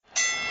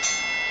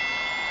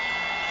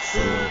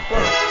And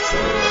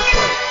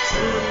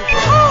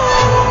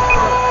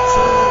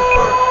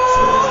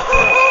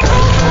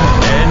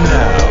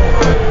now,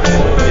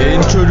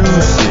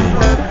 introducing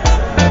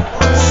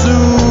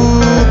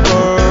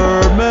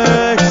Super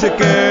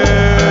Mexican.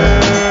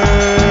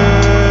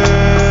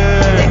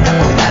 Tenga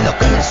cuidado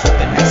con el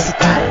super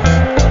mexicano,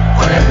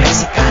 con el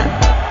mexicano.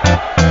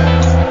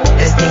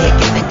 Les dije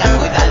que tengan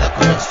cuidado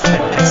con el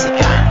super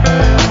mexicano,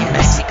 el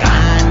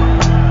mexicano.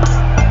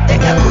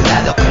 Tenga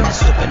cuidado con el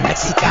super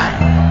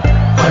mexicano,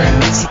 con el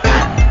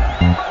mexicano.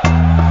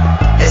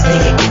 Les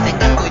dije que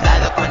tengan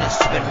cuidado con el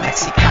super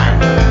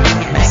mexicano,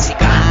 el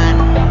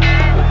mexicano.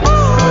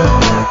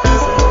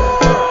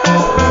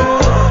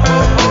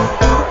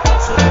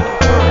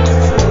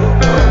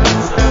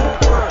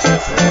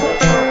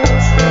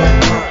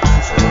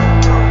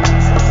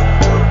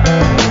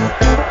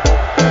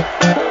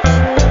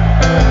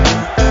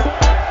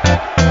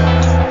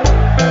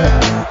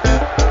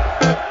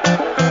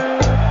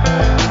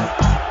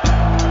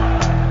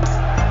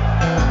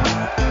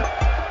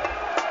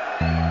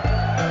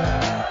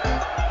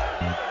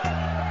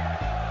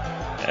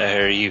 How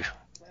are you?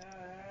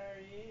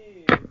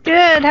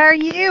 Good. How are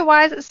you?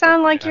 Why does it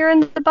sound like you're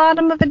in the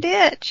bottom of a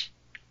ditch?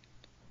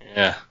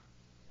 Yeah.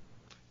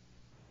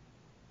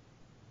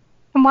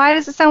 And why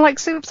does it sound like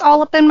Soup's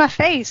all up in my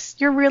face?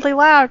 You're really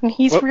loud and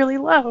he's Whoop. really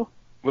low.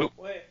 Whoop.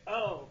 Wait,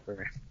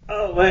 Sorry.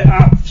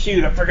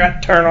 shoot, I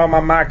forgot to turn on my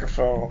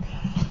microphone.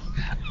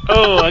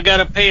 Oh, I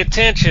gotta pay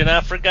attention.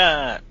 I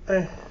forgot.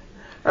 I put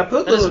That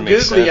little doesn't make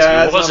googly sense. If it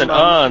eyes wasn't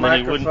on my on,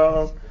 then you wouldn't-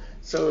 microphone,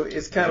 so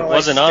it's If kind it of like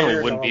wasn't on, we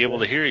staring wouldn't be on able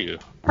to me. hear you.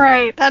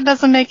 Right. That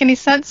doesn't make any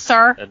sense,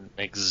 sir. That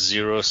makes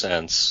zero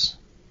sense.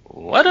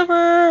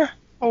 Whatever.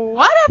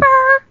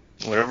 Whatever.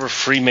 Whatever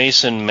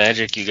Freemason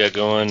magic you got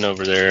going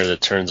over there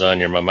that turns on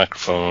your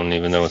microphone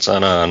even though it's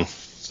not on.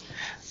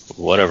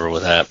 Whatever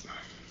with that.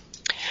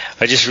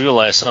 I just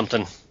realized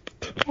something.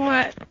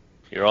 What?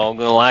 You're all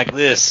gonna like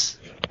this.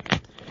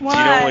 What? Do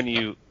you know when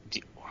you...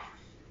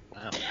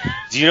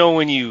 Do you know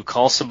when you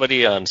call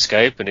somebody on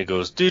Skype and it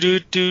goes do do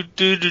do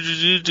do do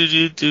do do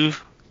do do,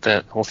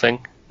 that whole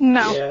thing?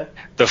 No. Yeah.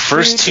 The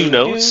first two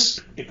notes,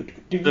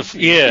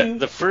 The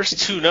the first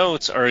two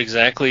notes are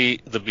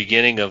exactly the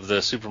beginning of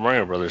the Super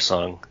Mario Brothers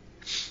song.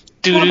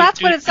 Well,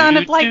 that's what it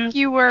sounded like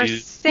you were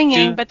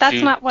singing, but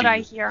that's not what I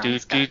hear on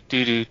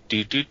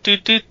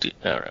Skype.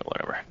 All right,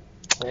 whatever.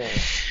 Yeah.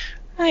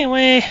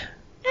 Anyway,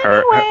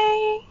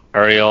 Anyway. how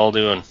are you all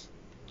doing?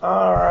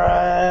 All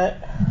right.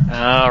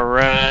 All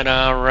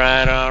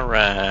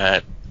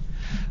right.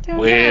 Doing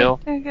Well-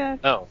 good. Doing good.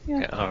 Oh, Yeah.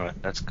 okay, all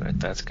right, that's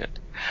good.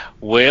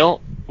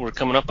 Well, we're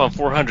coming up on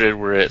 400.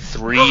 We're at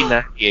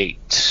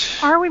 398.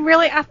 Are we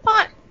really? I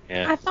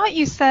Yeah. thought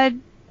you said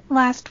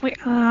last week.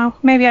 Oh,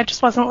 maybe I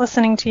just wasn't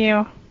listening to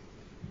you.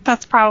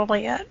 That's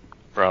probably it.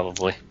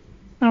 Probably.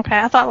 Okay,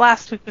 I thought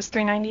last week was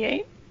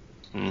 398.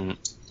 Mm.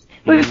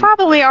 We've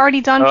probably already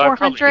done Oh, I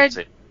probably did 400,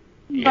 say-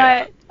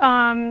 yeah.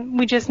 but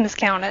we just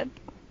miscounted.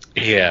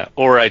 Yeah,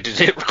 or I didn't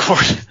hit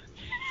record.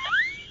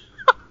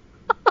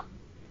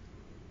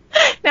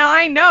 Now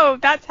I know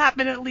that's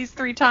happened at least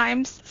 3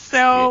 times,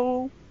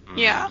 so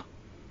yeah.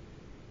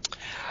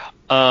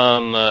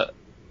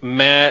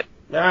 Matt,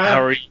 Nah.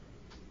 how are you?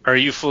 Are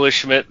you fully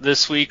Schmidt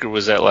this week, or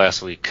was that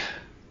last week?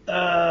 Am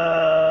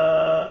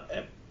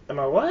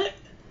I what?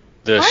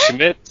 The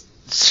What?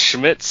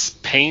 Schmidt's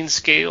pain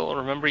scale.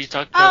 Remember you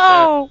talked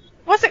about Oh,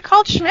 was it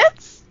called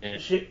Schmidt's? that?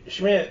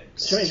 Schmidt.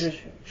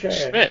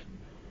 Schmidt.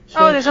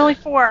 Oh, there's only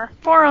 4.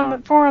 4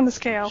 on the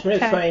scale.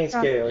 Schmidt's Okay. pain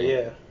scale,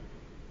 yeah.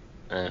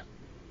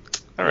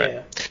 All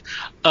right.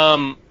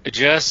 Yeah.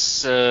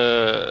 Jess,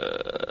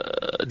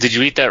 did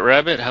you eat that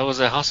rabbit? How was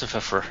that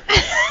Hasenpfeffer?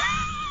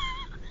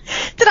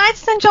 Did I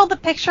send y'all the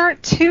picture?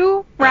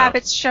 2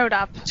 rabbits showed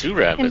up 2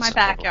 rabbits in my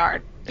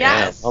backyard. Yeah,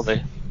 Yes. well,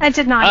 I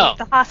did not Oh. eat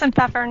the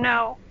Hasenpfeffer,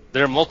 no.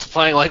 they're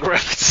multiplying like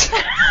rabbits.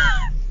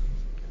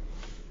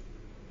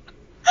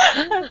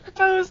 I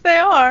suppose they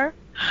are.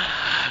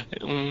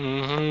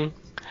 Mm-hmm.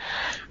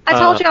 I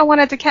told you I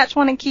wanted to catch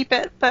one and keep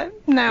it, but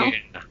no,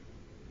 Yeah.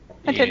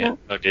 I didn't.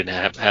 Oh,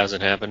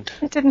 hasn't happened.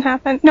 It didn't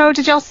happen. No,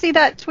 did y'all see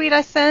that tweet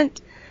I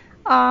sent?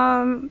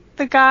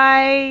 The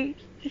guy,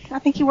 I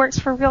think he works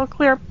for Real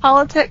Clear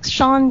Politics,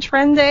 Sean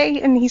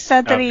Trende, and he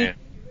said that he Okay.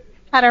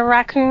 had a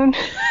raccoon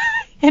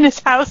in his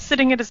house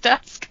sitting at his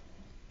desk.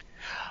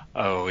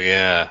 Oh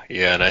yeah,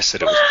 and I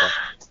said it was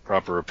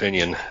proper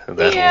opinion.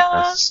 That Yeah.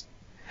 whole mess.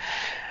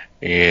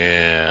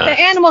 Yeah. The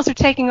animals are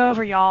taking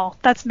over, y'all.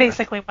 That's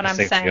basically what I I'm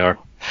think saying. they are.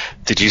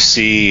 Did you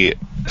see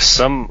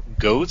some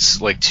goats,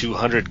 like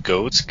 200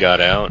 goats, got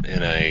out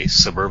in a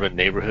suburban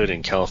neighborhood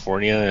in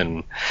California,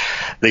 and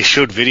they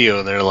showed video,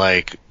 and they're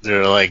like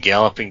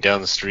galloping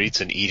down the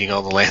streets and eating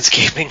all the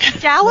landscaping.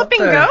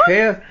 Galloping What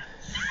the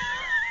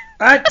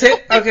goat? hell?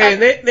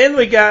 Okay, then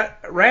we got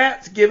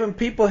rats giving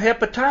people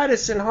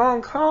hepatitis in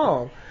Hong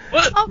Kong.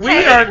 What? Okay,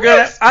 We are we'll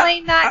gonna.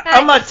 explain that.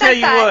 I'm gonna tell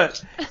you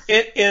that.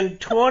 what. In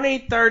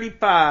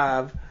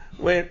 2035,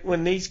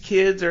 when these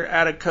kids are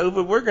out of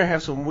COVID, we're gonna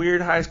have some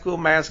weird high school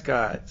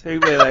mascots. They'll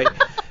be like,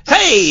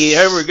 "Hey,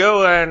 here we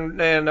go!"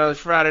 And on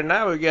Friday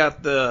night we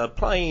got the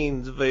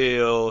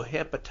Plainsville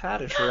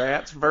hepatitis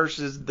rats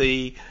versus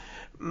the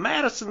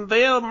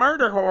Madisonville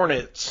murder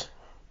hornets.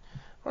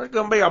 There's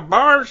gonna be a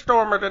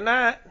barnstormer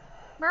tonight.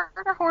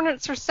 Murder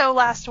hornets were so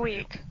last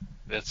week.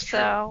 That's true.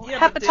 So Yeah,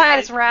 but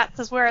hepatitis rats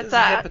is where it's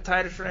at.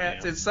 Hepatitis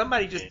rats. Yeah. And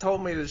somebody just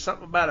told me there's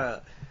something about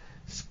a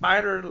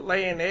spider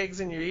laying eggs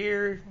in your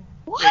ear.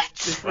 What?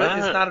 It's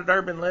not an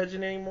urban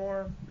legend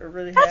anymore. It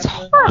really That's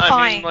happened. horrifying.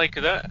 I mean, like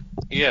that.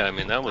 Yeah, I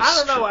mean that was. I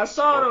don't know. true I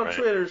saw it on right?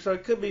 Twitter, so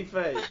it could be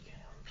fake.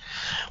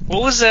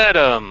 What was that?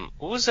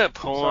 What was that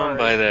poem Sorry.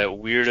 by that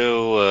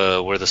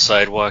weirdo where the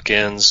sidewalk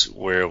ends,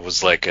 where it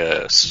was like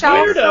a Shel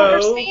Weirdo.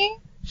 Silverstein?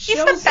 He's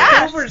Shel the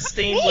best.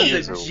 Silverstein He was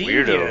is a a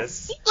weirdo.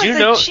 genius. He Do you was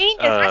know- a genius.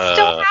 I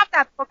still have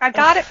that book. I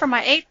got it for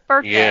my 8th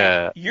birthday.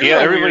 Yeah, You're yeah.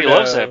 a Everybody weirdo.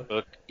 loves that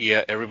book.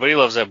 Yeah, everybody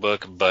loves that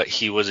book, but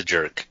he was a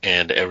jerk,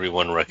 and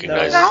everyone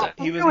recognizes No. that.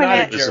 He was Doing not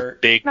it. He was a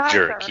jerk. big Not a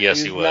jerk. jerk. Yes,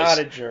 he he was was. not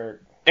a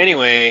jerk.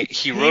 Anyway,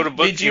 he wrote a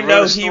book. Did you he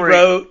know wrote a he story.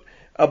 wrote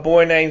A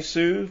Boy Named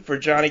Sue for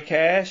Johnny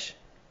Cash?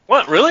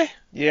 What? Really?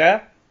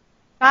 Yeah.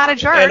 Not a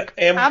jerk.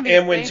 And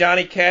obviously. when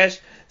Johnny Cash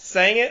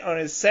sang it on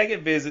his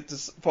second visit to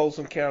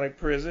Folsom County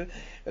Prison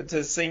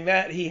to sing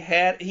that,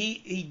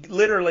 he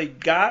literally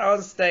got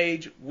on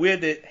stage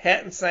with it,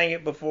 hadn't sang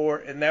it before,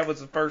 and that was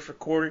the first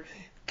recording,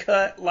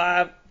 cut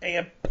live,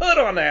 and put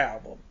on the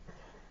album.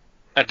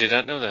 I did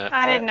not know that.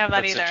 I didn't know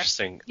that That's either.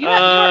 interesting. You're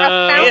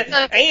a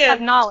fountain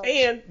of knowledge.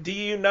 And do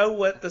you know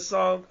what the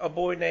song A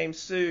Boy Named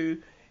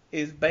Sue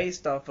is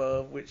based off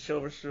of, which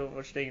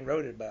Silverstein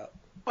wrote it about?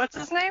 What's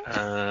his name?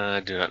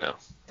 I do not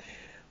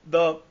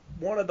know.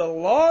 One of the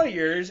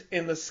lawyers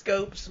in the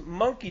Scopes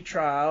monkey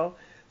trial,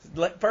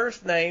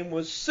 first name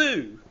was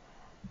Sue.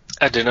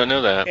 I did not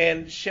know that.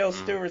 And Shel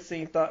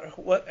Silverstein thought,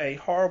 what a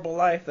horrible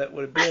life that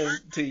would have been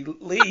to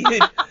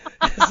lead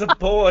as a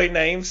boy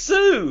named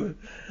Sue.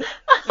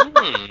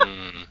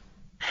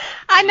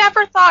 I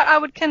never thought I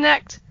would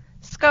connect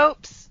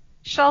Scopes,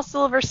 Shel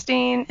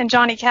Silverstein, and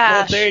Johnny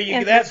Cash. Well, there you go.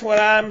 And That's what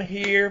I'm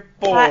here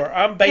for. That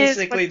I'm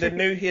basically is the what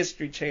new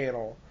History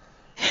Channel.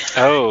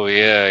 Oh,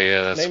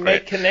 yeah, that's They great.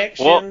 make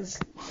connections.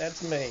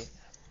 That's me.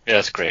 Yeah,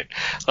 that's great.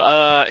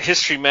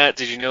 History, Matt,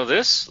 did you know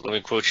this? Let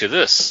me quote you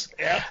this.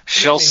 Yeah.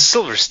 Shel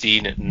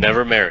Silverstein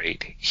never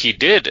married. He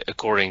did,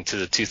 according to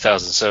the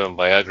 2007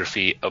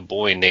 biography A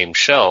Boy Named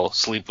Shel,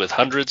 sleep with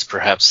hundreds,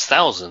 perhaps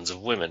thousands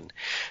of women.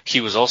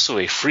 He was also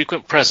a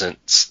frequent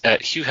presence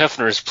at Hugh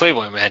Hefner's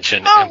Playboy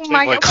Mansion. Oh and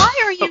my Playboy God!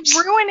 Why are you clubs.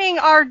 ruining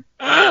our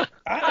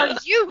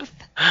youth?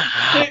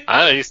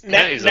 He's a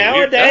weird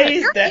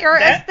Nowadays, You're that- here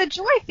that- as the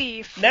joy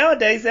thief.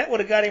 Nowadays, that would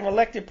have got him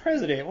elected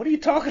president. What are you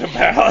talking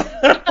about?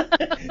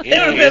 They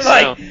Yeah, would I have been guess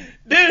like, so.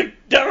 dude,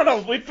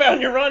 Donald, we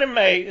found your running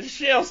mate. It's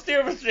Shel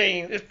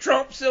Silverstein. It's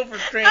Trump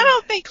Silverstein. I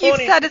don't think you've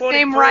said his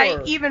name 2024. right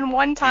even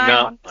one time.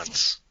 Not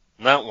once.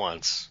 Not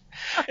once.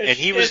 And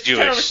he was It's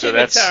Jewish, Thomas so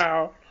that's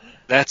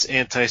Timothy.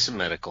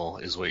 anti-Semitical,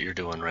 is what you're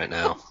doing right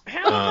now.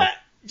 How is that?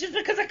 Just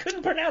because I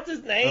couldn't pronounce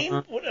his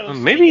name? What else?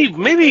 Maybe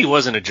he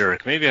wasn't a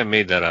jerk. Maybe I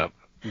made that up.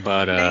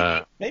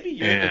 But Maybe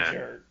you're yeah. the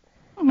jerk.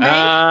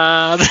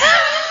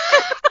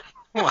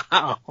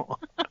 Wow.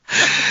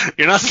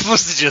 You're not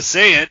supposed to just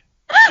say it.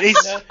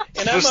 It's And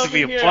I'm supposed to over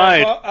be here,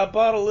 applied. I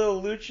bought a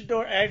little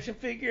luchador action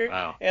figure,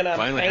 Wow. and I'm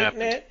Finally painting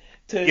happened. it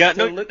to Yeah,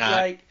 no, look you're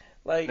not.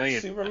 like No,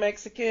 you're super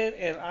Mexican,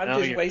 and I'm No,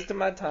 just you're wasting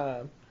my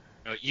time.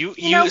 No, you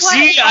You know what?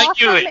 see, It's I awesome.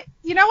 do it.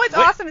 You know what's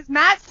What? awesome is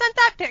Matt sent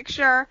that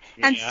picture,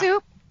 and Yeah.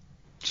 Soup,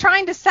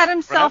 trying to set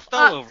himself Wrapped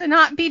all up over. to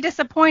not be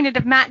disappointed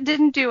if Matt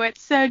didn't do it,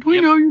 said, "We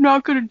Yep. know you're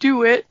not going to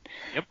do it,"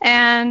 Yep.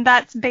 and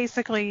that's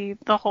basically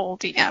the whole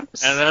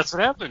DMs. And that's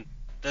what happened.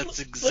 That's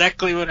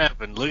exactly what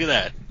happened. Look at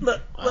that.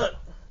 Look.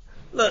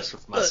 That's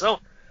with myself.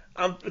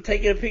 I'm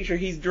taking a picture.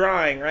 He's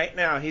drying right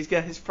now. He's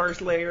got his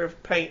first layer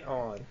of paint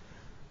on.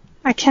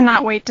 I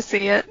cannot wait to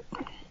see it.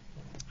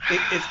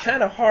 It's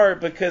kind of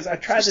hard because I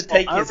tried to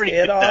take I his already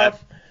head did that.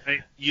 off. Right?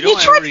 You You know,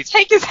 I tried already to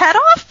take his head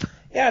off?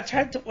 Yeah, I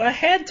tried to. Well, I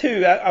had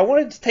to. I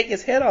wanted to take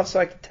his head off so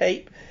I could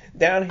tape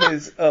down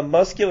his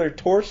muscular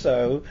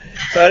torso,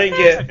 so I didn't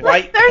get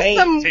white There's paint.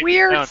 some Take it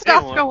weird down.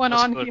 stuff Hey, going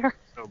let's on go. here.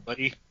 Oh,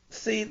 buddy.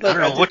 See, I look, don't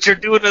know just- what you're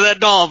doing to that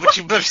doll, but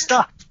you better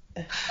stop.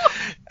 I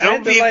Don't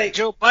had to, be like-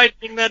 Joe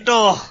Bidening that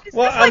doll. Is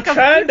Well, this I'm like a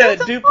trying to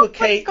realism book? What's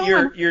duplicate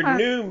going your on?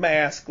 new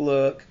mask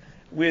look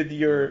with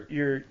your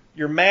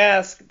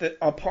mask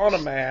upon a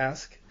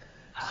mask.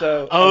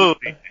 So Oh,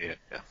 yeah.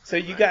 so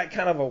you got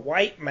kind of a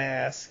white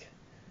mask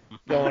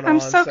going I'm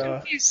on. so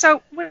confused.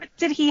 So,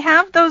 did he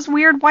have those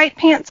weird white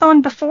pants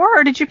on before,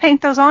 or did you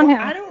paint those on Well,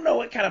 him? I don't know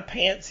what kind of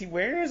pants he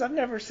wears. I've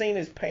never seen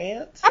his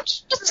pants. I'm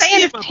just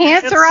saying his my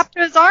pants pants. are up to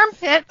his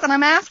armpits, and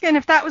I'm asking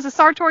if that was a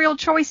sartorial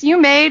choice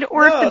you made,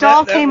 or if No, the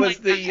doll that came was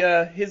like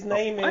the his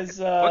name is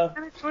What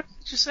kind of choice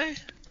did you say?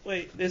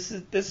 wait, this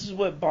is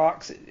what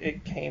box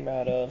it came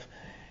out of,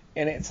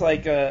 and it's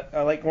like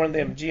like one of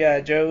them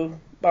GI Joe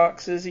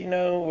boxes, you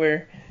know,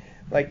 where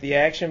like the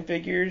action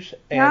figures,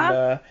 and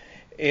Yeah.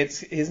 it's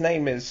his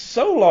name is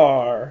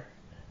Solar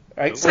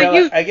You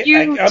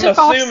took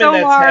off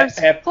Solar's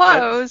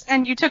clothes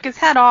and you took his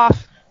head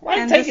off. Why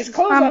didn't take his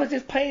clothes off? I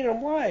just painted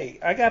him white.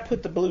 I got to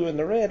put the blue and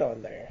the red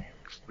on there.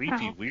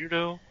 Creepy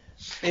weirdo.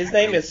 His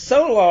name is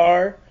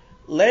Solar,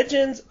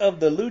 Legends of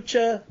the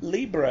Lucha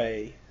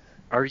Libre.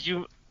 Are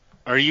you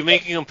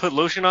making him put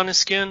lotion on his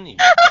skin?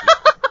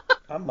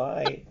 I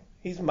might.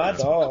 He's my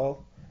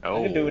doll. Oh.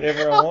 I can do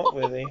whatever I want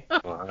with him.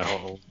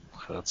 Wow,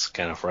 that's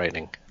kind of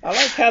frightening. I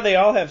like how they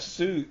all have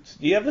suits.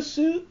 Do you have a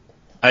suit?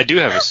 I do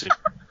have a suit.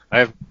 I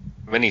have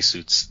many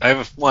suits. I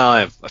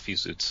have a few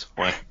suits.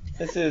 Why?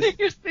 This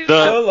is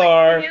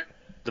Solar.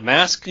 The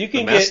mask. You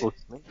can mask get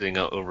looks amazing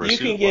over a you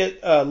suit. can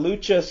get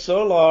Lucha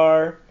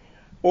Solar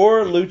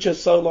or Lucha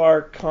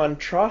Solar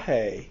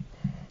Contraje.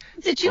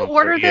 Did you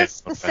order this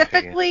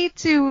specifically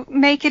to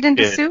make it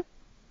into soup?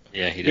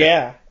 Yeah, he did.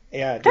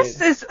 Yeah, I did.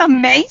 This is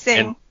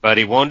amazing. But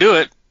he won't do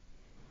it.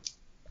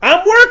 I'm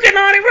working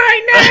on it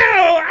right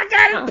now. I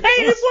got it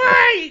painted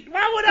white.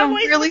 Why would I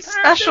waste really my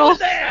time special. doing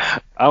that?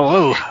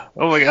 Oh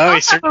my God!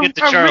 He's turning into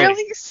Charlie. A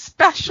really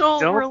special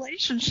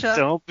relationship.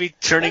 Don't be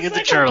turning That's into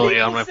like Charlie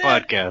when on my people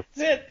podcast.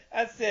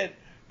 I said,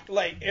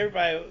 like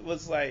everybody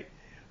was like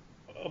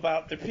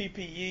about the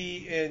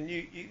PPE,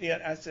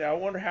 and I said I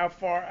wonder how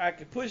far I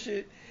could push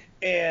it,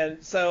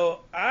 and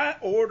so I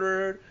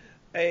ordered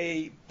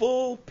a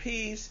full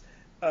piece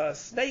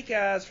Snake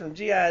Eyes from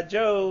G.I.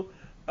 Joe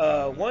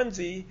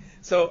onesie.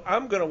 So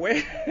I'm going to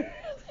wear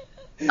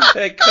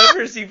that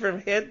covers you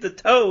from head to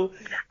toe,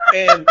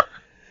 and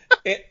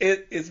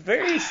it's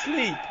very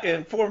sleek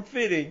and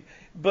form-fitting,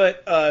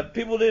 but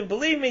people didn't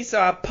believe me, so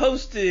I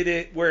posted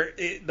it where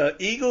the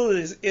eagle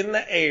is in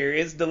the air.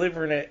 It's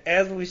delivering it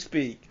as we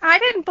speak. I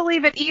didn't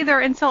believe it either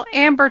until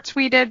Amber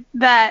tweeted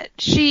that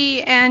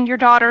she and your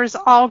daughters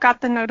all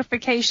got the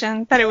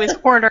notification that it was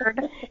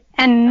ordered,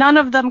 and none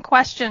of them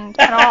questioned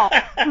at all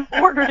who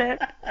ordered it.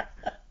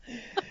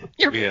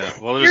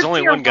 Well, there's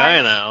only one guy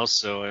in the house,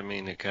 so I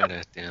mean, it kind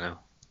of,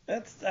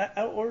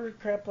 I ordered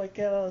crap like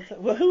that all the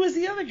time. Well, who was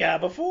the other guy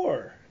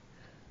before?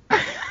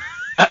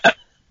 I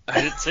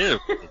didn't say there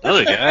was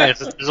another guy.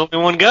 There's only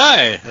one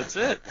guy. That's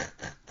it.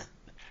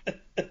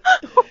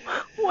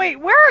 Wait,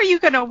 where are you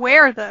going to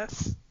wear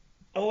this?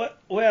 Oh,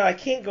 well, I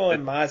can't go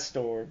in my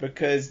store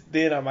because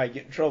then I might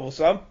get in trouble.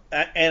 So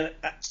I'm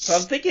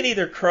thinking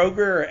either Kroger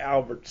or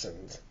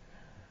Albertsons.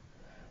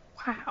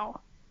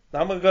 Wow.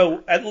 I'm going to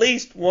go at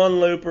least one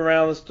loop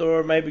around the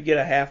store, maybe get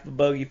a half a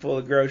buggy full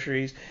of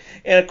groceries.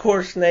 And, of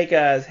course, Snake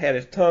Eyes had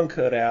his tongue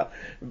cut out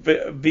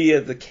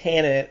via the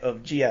canon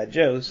of G.I.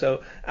 Joe,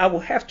 so I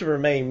will have to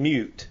remain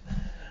mute.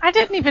 I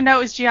didn't even know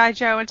it was G.I.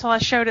 Joe until I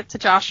showed it to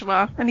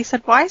Joshua, and he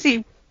said, why is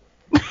he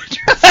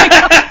dressing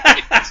up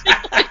like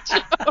G.I.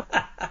 Joe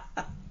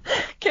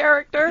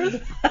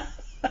characters?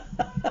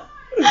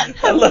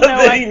 I love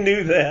that he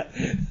knew that.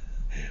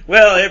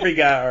 Well, every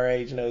guy our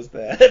age knows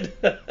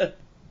that.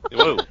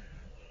 Whoa.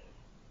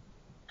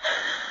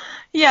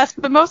 Yes,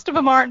 but most of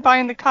them aren't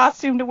buying the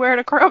costume to wear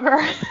to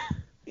Kroger.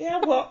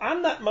 Yeah, well,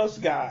 I'm not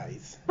most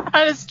guys.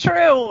 That is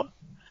true.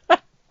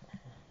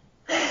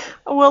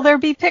 Will there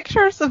be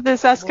pictures of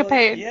this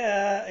escapade? Well,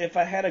 yeah, if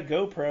I had a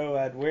GoPro,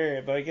 I'd wear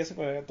it, but I guess I'm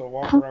going to have to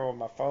walk around with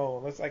my phone.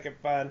 Unless I can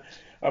find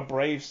a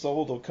brave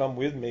soul to come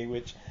with me,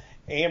 which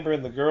Amber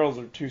and the girls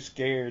are too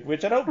scared,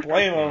 which I don't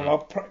blame them. I'll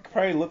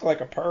probably look like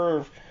a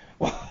perv.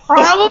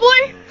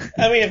 Probably.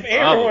 I mean, if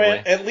Amber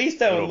went, at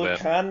least I would look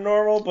kind of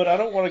normal, but I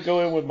don't want to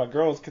go in with my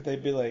girls because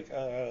they'd be like,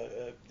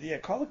 yeah,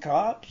 call the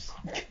cops.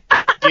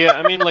 Yeah,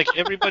 I mean, like,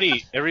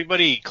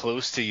 everybody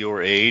close to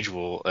your age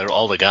will, or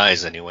all the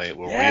guys anyway,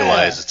 will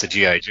realize it's a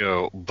G.I.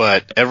 Joe,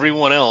 but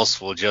everyone else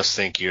will just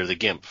think you're the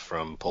Gimp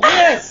from Pulp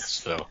Fiction.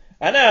 So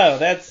I know,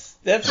 that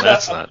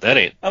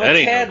ain't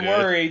a tad no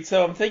worried,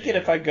 so I'm thinking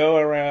if I go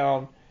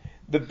around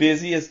the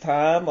busiest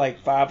time,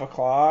 like 5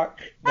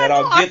 o'clock, that's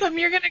awesome.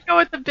 You're gonna go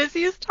at the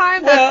busiest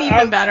time. That's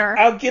even better.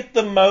 I'll get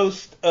the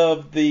most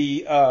of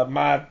the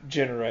my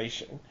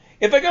generation.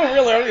 If I go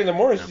real early in the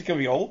morning, it's just gonna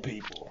be old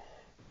people.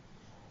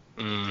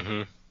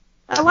 Mm-hmm.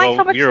 I like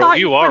how much thought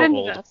you put into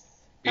old. this.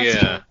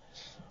 Yeah,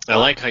 I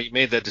like how you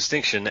made that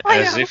distinction,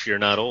 as if you're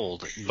not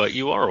old, but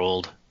you are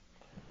old.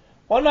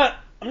 Well,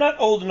 I'm not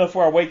old enough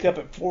where I wake up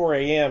at 4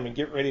 a.m. and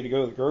get ready to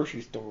go to the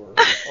grocery store.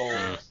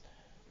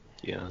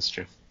 Yeah, that's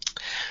true.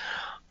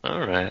 All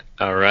right.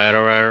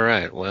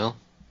 Well,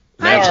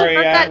 I actually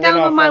wrote that down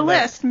on my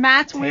list.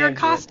 Matt's weird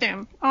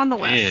costume on the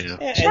list. Yeah,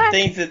 and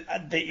things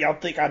that y'all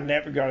think I'm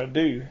never gonna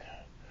do.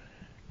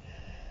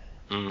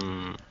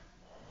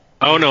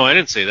 Oh no, I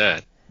didn't say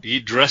that.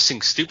 You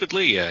dressing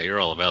stupidly? Yeah, you're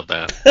all about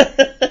that.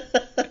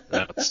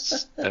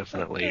 That's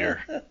definitely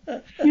your.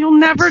 You'll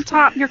never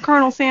top your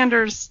Colonel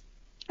Sanders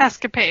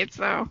escapades,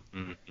 though.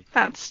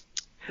 That's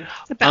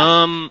the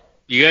best.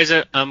 You guys,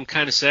 I'm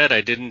kind of sad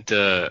I didn't.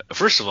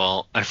 First of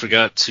all, I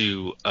forgot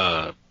to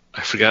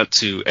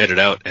edit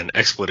out an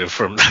expletive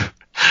from,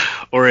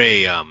 or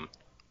a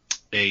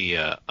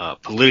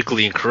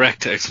politically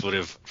incorrect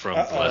expletive from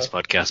the last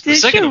podcast.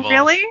 But Did you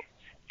really?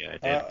 Yeah,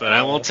 I did. But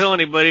I won't tell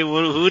anybody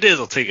who it is.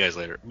 I'll tell you guys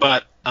later.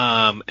 But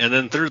and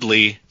then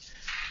thirdly,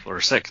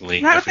 or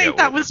secondly. I think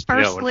that was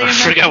firstly. I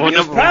forgot what It's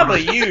number.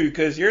 probably you,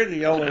 because you're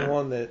the only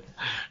one that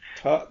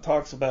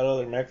talks about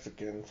other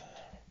Mexicans.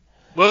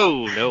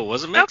 Whoa, no, it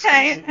wasn't Mexican.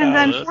 Okay, and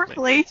then that's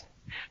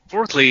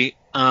fourthly,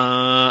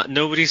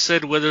 nobody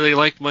said whether they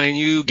liked my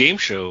new game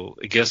show.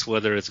 Guess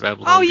whether it's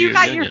Babylon. oh, Bee you or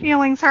got The your Onion.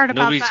 feelings hurt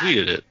about Nobody that.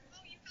 tweeted it.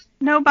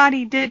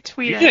 Nobody did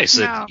tweet You it. guys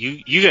said no.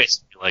 you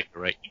guys liked it,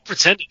 right? You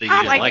pretended that you I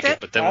didn't liked like it. it,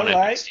 but then when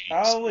I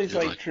I always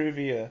like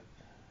trivia.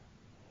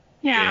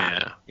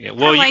 Yeah. yeah.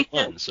 Well, you liked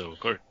won, it. so of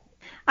course.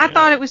 I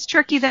thought it was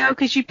tricky though,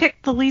 because you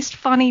picked the least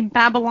funny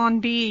Babylon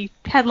Bee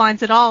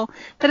headlines at all.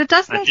 But it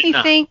does I make did me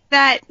not. think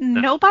that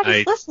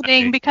nobody's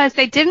listening because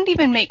they didn't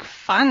even make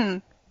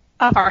fun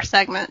of our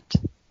segment.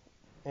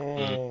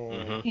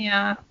 Mm-hmm.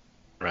 Yeah.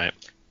 Right.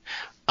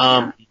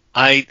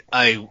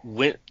 I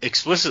went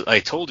explicit. I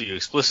told you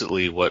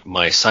explicitly what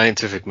my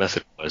scientific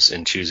method was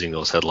in choosing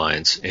those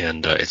headlines,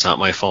 and it's not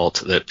my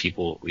fault that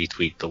people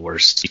retweet the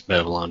worst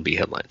Babylon Bee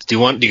headlines. Do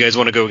you guys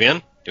want to go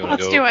again? Do you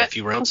want Let's to go do a it.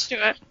 few rounds?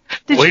 Let's do it.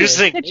 Did Well, you, here's the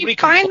thing. did you Nobody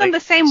find them complained. the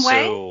same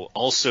way?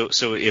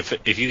 So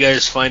if you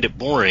guys find it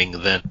boring,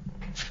 then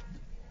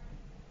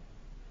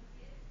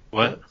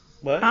what?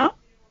 What? Huh?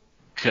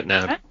 Cutting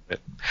out.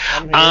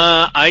 I'm here.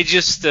 I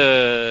just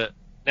now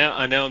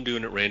I'm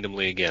doing it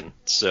randomly again.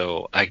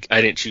 So I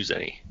didn't choose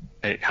any.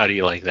 How do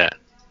you like that?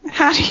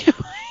 How do you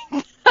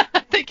like that? I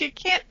think it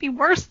can't be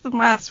worse than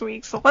last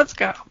week, so let's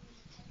go.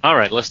 All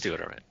right, let's do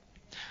it. All right.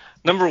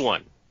 Number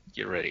 1.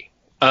 Get ready.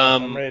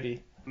 I'm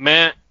ready.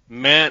 Matt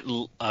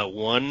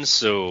won,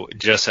 so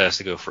Jess has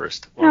to go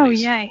first. Oh,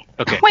 yay.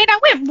 Okay. Wait, I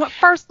went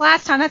first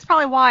last time. That's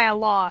probably why I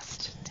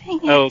lost. Dang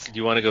it. Oh, do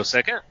you want to go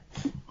second?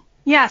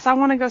 Yes, I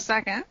want to go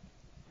second.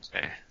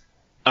 Okay.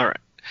 All right.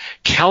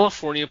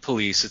 California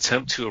police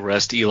attempt to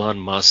arrest Elon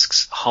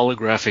Musk's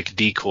holographic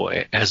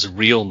decoy as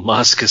real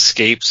Musk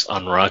escapes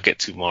on rocket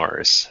to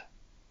Mars.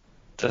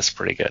 That's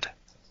pretty good.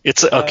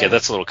 It's okay.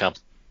 That's a little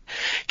complicated.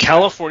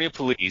 California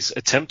police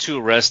attempt to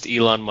arrest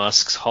Elon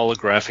Musk's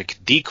holographic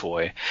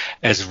decoy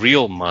as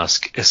real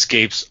Musk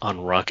escapes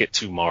on rocket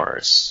to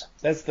Mars.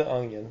 That's the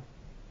Onion.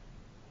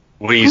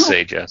 What do you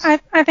say, Jess?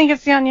 I think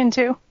it's the Onion,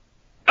 too.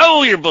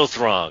 Oh, you're both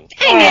wrong.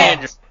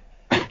 Dang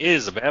It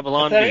is a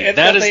Babylon I thought- Bee. I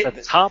That thought is they-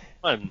 the top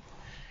one.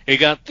 It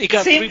got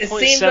 3.7. It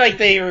seemed like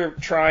they were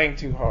trying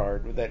too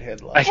hard with that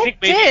headline. I think It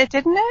maybe did,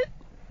 didn't it?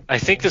 I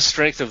think the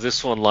strength of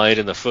this one lied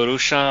in the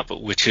Photoshop,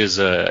 which is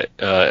a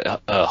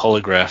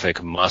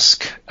holographic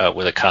Musk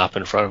with a cop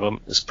in front of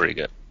him. Is pretty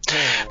good.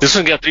 This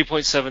one got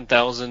 3.7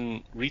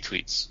 thousand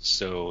retweets,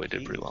 so it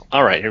did pretty well.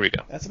 All right, here we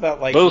go. That's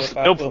about like Both-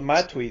 what, no what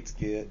my tweets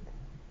get.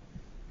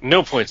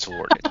 No points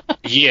awarded.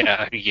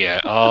 yeah.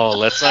 Oh,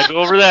 let's not go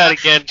over that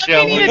again,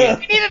 shall We we?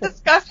 need to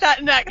discuss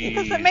that next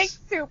because Jeez. it makes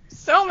Soup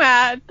so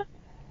mad.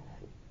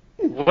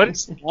 What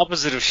is the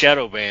opposite of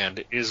shadow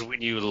banned is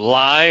when you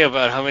lie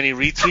about how many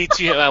retweets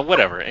you have.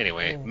 Whatever.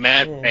 Anyway,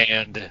 mad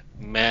banned,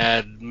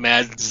 mad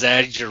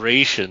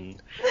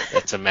exaggeration.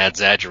 That's a mad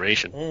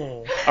exaggeration.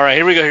 All right,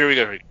 here we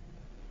go.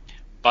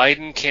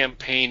 Biden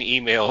campaign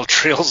email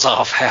trails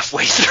off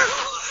halfway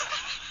through.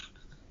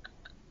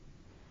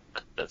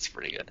 That's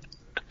pretty good.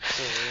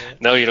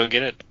 No, you don't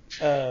get it.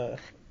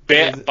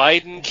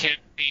 Biden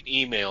campaign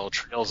email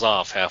trails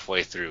off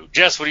halfway through.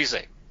 Jess, what do you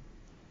say?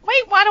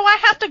 Wait, why do I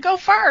have to go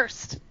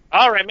first?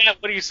 All right, Matt,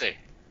 what do you say?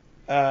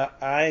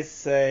 I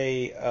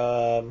say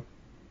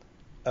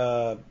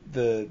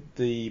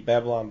the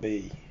Babylon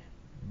Bee.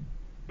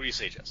 What do you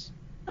say, Jess?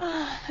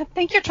 I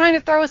think you're trying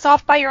to throw us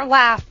off by your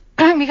laugh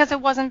because it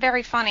wasn't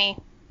very funny.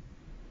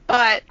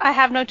 But I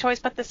have no choice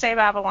but to say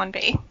Babylon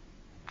Bee.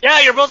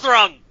 Yeah, you're both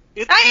wrong.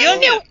 It's the I knew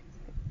Onion. it.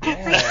 I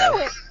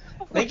knew it.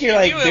 I think you're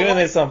like doing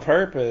this on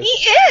purpose.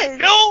 He is.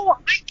 No,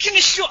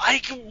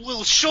 I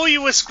will show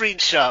you a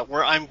screenshot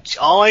where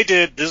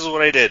this is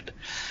what I did.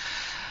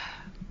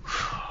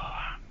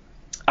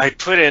 I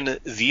put in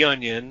the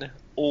Onion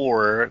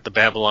or the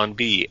Babylon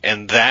Bee,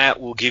 and that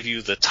will give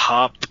you the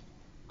top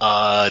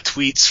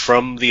tweets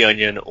from the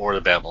Onion or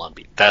the Babylon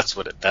Bee. That's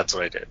what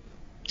I did.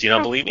 Do you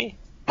not believe me?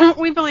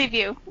 We believe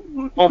you.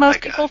 Oh my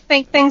Most people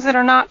think things that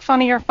are not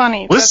funny are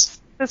funny. That's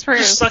You true.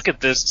 suck at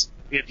this.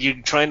 You're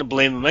trying to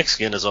blame the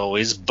Mexican as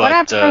always, but What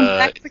happened from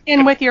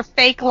Mexican with your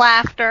fake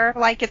laughter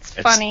like it's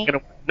funny?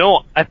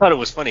 No, I thought it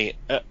was funny.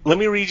 Let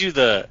me read you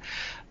the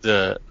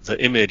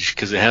image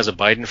because it has a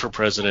Biden for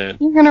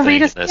president. You're gonna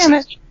read us thing, the and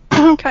it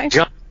image. Okay.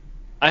 John,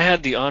 I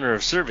had the honor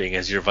of serving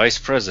as your vice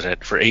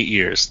president for 8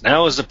 years.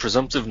 Now as the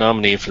presumptive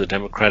nominee for the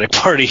Democratic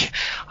Party,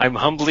 I'm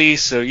humbly,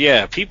 so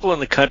yeah, people in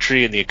the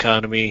country and the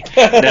economy,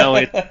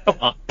 now come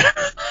on.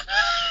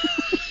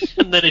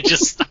 And then it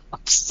just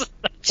stops.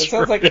 That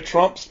sounds like a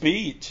Trump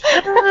speech.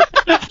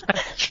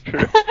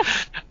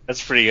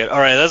 That's pretty good. All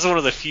right, that's one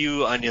of the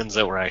few Onions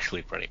that were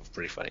actually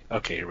pretty funny.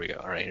 Okay, here we go.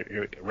 All right,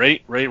 here we go.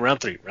 Ready? Round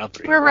three.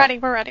 We're ready.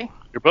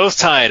 You're both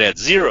tied at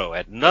 0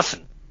 at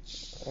nothing.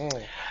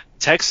 Mm.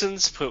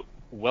 Texans put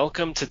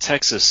 "Welcome to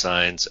Texas"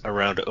 signs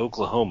around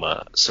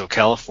Oklahoma, so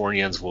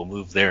Californians will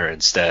move there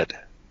instead.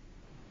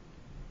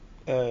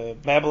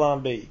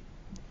 Babylon Bee.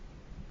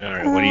 All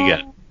right, what do you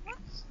got?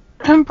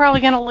 I'm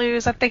probably gonna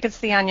lose. I think it's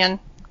the Onion.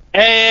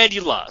 And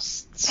you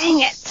lost.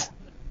 Dang it.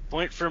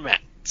 Point for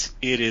Matt.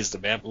 It is the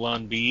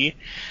Babylon Bee.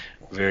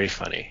 Very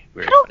funny.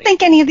 Very I don't funny.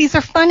 think any of these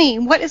are funny.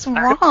 What is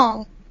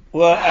wrong?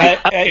 Well,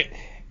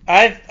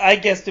 I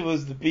guessed it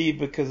was the bee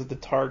because of the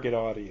target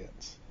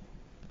audience.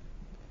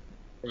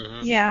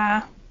 Mhm.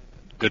 Yeah,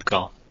 Good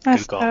call. I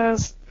Good call.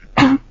 suppose.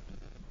 All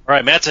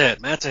right, Matt's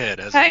ahead. Matt's ahead.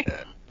 Okay.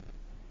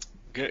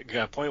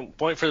 Good.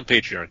 Point for the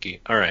patriarchy.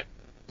 All right.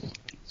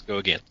 Let's go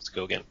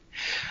again.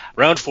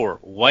 Round 4.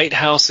 White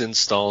House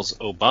installs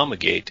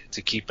Obamagate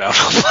to keep out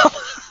Obama.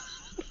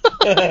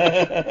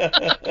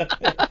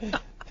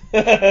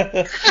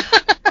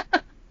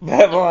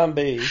 Babylon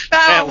Bee.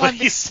 Matt, what Babylon do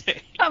Bee. you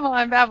say? Come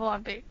on,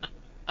 Babylon Bee.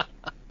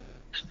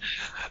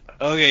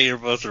 Okay, you're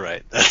both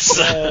right. That's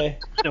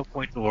no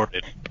point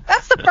awarded.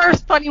 That's the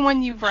first funny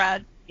one you've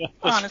read, That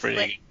was honestly.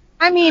 pretty-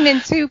 I mean,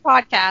 in 2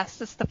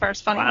 podcasts, it's the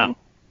first funny Wow. one.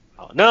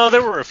 Oh, no,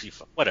 there were a few.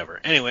 Whatever.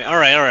 Anyway, all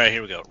right.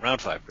 Here we go. Round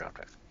 5.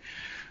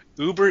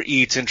 Uber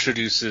Eats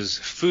introduces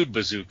Food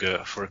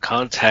Bazooka for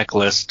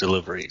contactless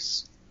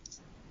deliveries.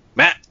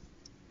 Matt.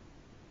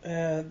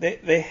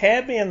 They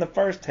had me in the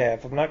first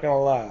half. I'm not gonna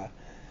lie,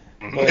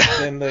 but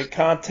then the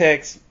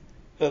context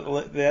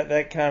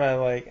that kind of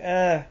like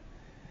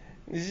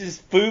this is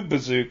Food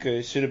Bazooka.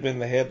 It should have been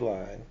the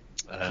headline.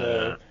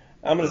 So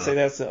I'm gonna say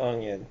that's the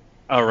Onion.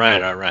 All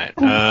right.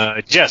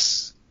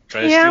 Jess.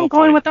 Try to Yeah, steal I'm a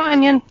going point. with the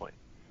Onion.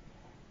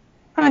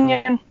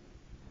 Onion.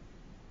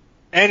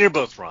 And you're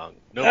both wrong.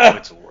 No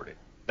points awarded.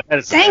 That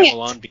is the Dang it.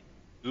 Babylon Bee.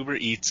 Uber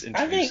Eats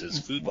introduces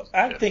Food Bazooka.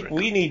 I think for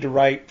we need to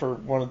write for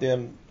one of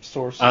them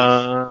sources.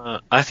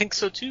 I think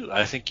so too.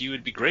 I think you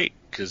would be great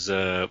because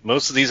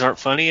most of these aren't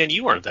funny and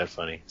you aren't that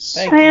funny.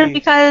 Thank And you.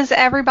 because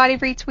everybody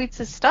retweets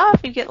his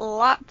stuff, you get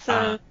lots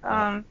of.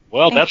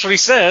 Well, that's what he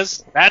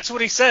says.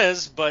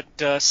 But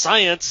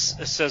science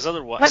says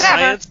otherwise. Whatever.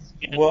 Science.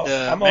 And, Well,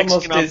 I'm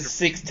almost Mexican at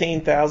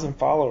 16,000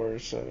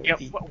 followers, so Yeah,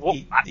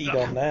 eat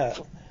on that.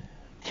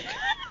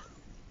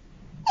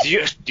 Do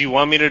you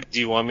want me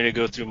to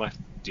go through my?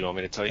 Do you want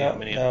me to tell you how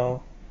many?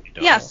 No. You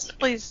don't? Yes,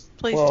 please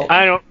Well, do.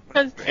 I don't.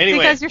 Anyway.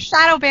 Because you're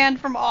shadow banned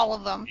from all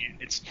of them.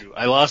 It's true.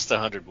 I lost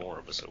 100 more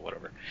of us, so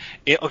whatever.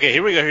 Okay,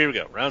 here we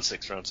go. Round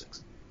 6.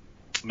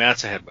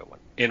 Matt's ahead by 1.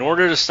 In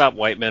order to stop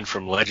white men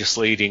from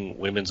legislating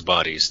women's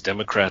bodies,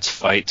 Democrats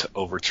fight to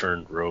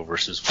overturn Roe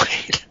versus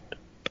Wade.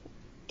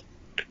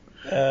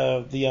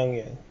 The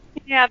Onion.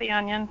 Yeah, the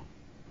Onion.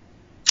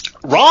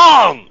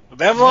 Wrong!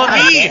 Babylon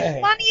Bee! Okay.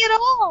 Funny at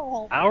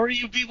all. How are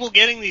you people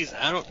getting these?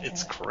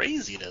 It's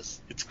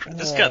craziness.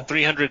 This got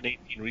 318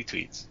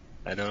 retweets.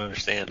 I don't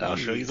understand. I'll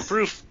show you the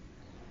proof.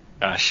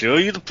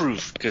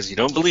 Because you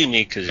don't believe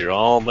me, because you're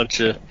all a bunch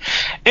of...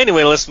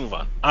 Anyway, let's move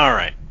on. All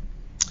right.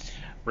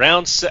 I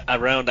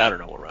don't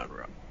know what round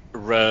we're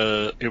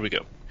on. Here we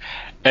go.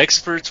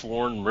 Experts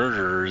warn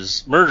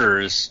murders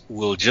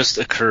will just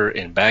occur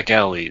in back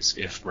alleys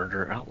if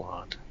murder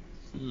outlawed.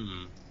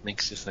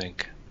 Makes you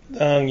think.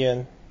 The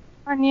Onion.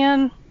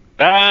 Onion.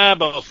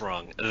 Both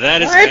wrong.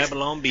 That is What?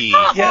 Babylon Bee.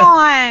 Come Yeah.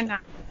 on.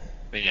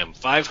 Bam,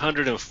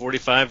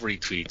 545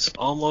 retweets,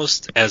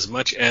 almost as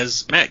much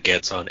as Matt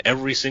gets on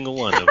every single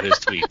one of his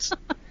tweets.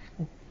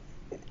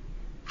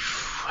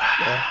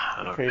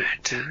 All Pretty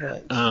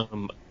right.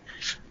 much.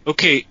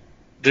 Okay,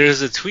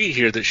 there's a tweet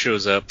here that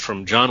shows up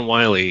from John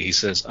Wiley. He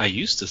says, "I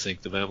used to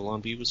think the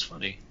Babylon Bee was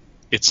funny."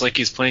 It's like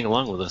he's playing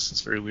along with us.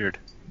 It's very weird.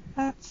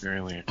 That's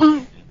Very weird.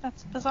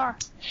 that's bizarre.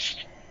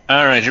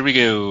 All right, here we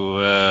go.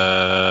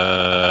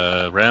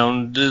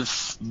 Round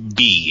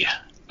B.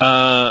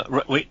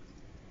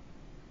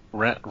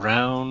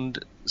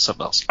 Round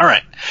something else. All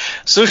right.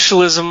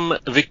 Socialism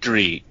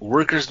victory.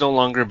 Workers no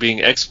longer being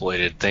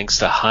exploited thanks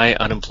to high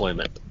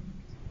unemployment.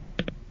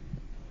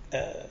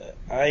 The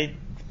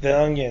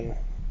Onion.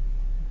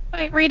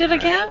 Wait, read it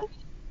again?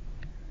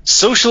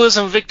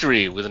 Socialism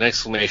victory with an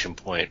exclamation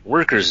point.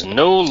 Workers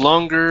no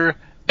longer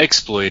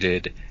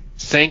exploited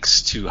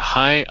thanks to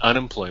high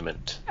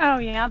unemployment. Oh,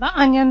 yeah, the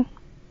Onion.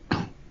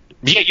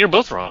 Yeah, you're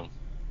both wrong.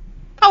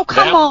 Oh,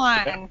 come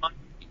on.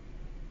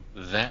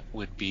 That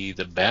would be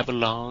the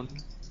Babylon.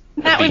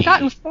 Matt, we've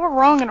gotten 4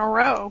 wrong in a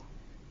row.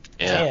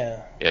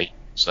 Yeah, you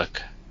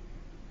suck.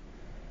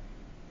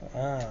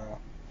 Oh.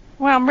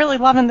 Well, I'm really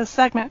loving this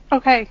segment.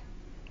 Okay.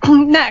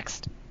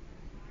 Next.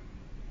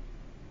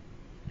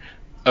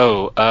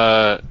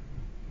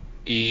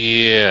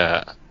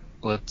 Yeah.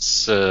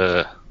 Let's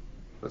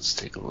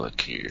take a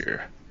look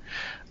here.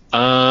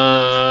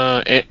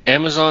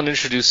 Amazon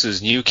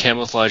introduces new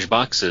camouflage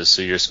boxes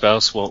so your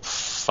spouse won't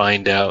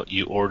find out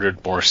you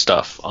ordered more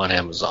stuff on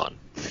Amazon.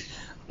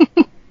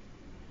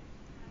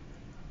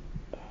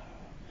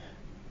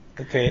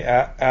 Okay,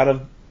 out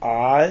of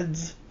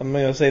odds, I'm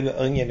going to say the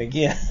Onion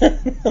again.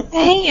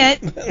 Dang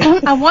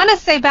it. I want to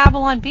say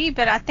Babylon Bee,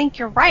 but I think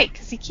you're right,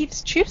 because he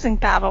keeps choosing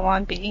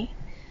Babylon Bee.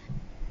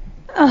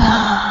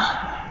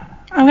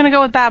 I'm going to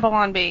go with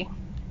Babylon Bee.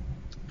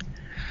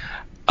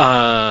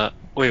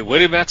 Wait, what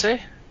did Matt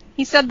say?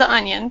 He said the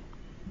Onion.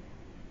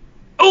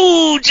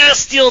 Oh, Jess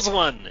steals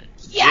one.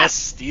 Jess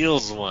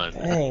steals one.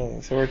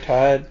 Dang, so we're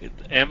tied.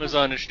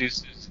 Amazon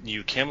introduces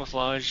new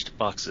camouflaged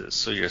boxes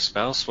so your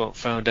spouse won't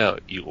find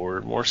out you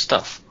ordered more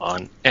stuff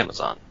on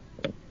Amazon.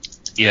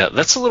 Yeah,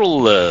 that's a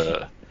little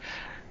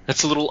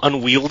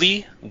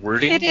unwieldy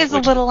wording. It is a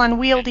little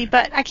unwieldy,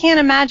 but I can't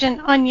imagine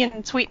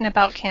Onion tweeting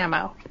about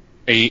camo.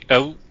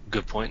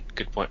 Good point.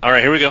 All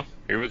right, here we go.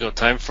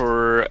 Time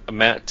for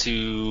Matt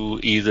to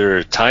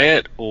either tie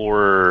it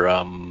or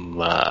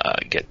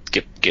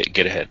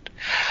get ahead.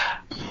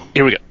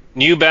 Here we go.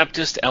 New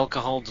Baptist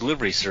alcohol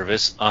delivery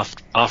service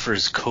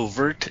offers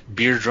covert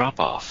beer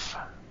drop-off.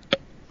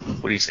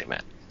 What do you say,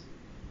 Matt?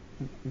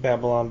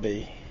 Babylon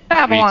B.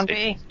 Babylon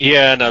B.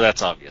 Yeah, no,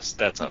 that's obvious.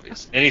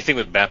 Anything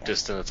with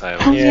Baptist in the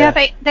title. Yeah,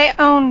 they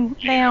own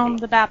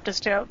the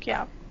Baptist joke.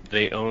 Yeah.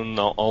 They own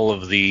all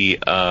of the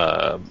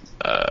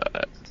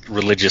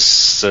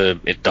religious.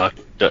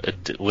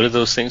 What are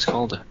those things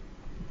called?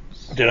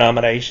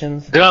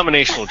 Denominations.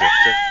 Denominational jokes.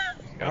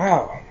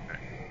 Wow.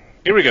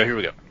 Here we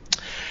go.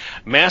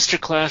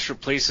 Masterclass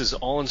replaces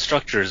all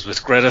instructors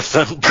with Greta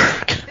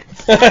Thunberg.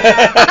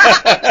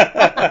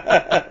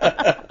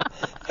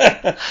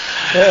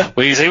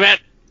 What do you say, Matt?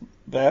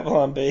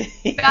 Babylon B.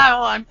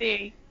 Babylon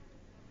B.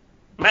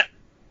 Matt?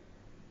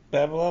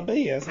 Babylon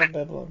B. I said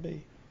Babylon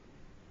B.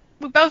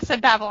 We both said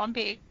Babylon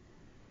B.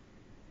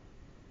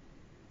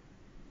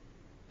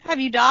 Have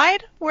you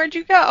died? Where'd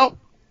you go?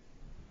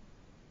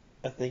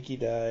 I think he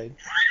died.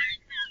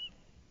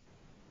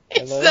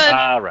 It's Hello?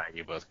 All right,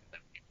 you both.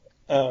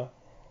 Oh.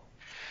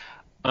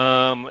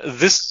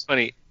 This is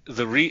funny.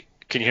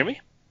 Can you hear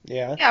me?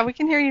 Yeah. Yeah, we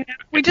can hear you now.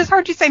 We just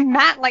heard you say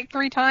Matt like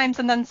 3 times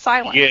and then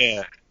silence.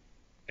 Yeah.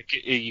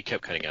 You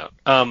kept cutting out.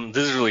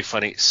 This is really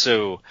funny.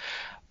 So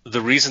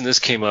the reason this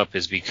came up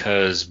is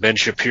because Ben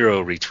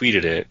Shapiro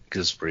retweeted it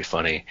because it's pretty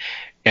funny.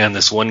 And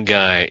this one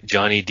guy,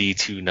 Johnny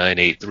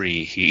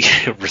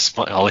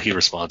D2983, all he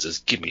responds is,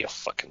 "Give me a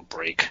fucking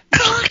break."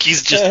 Like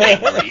he's just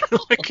angry.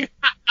 Like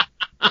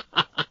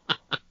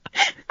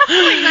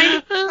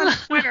 90% on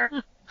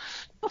Twitter.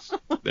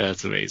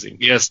 That's amazing.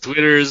 Yes,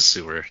 Twitter is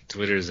sewer.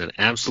 Twitter is an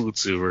absolute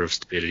sewer of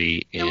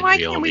stupidity, and Why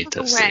we all can't we need to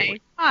look stay away?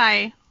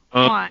 away. Why?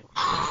 Why?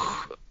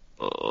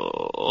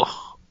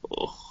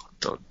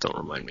 Don't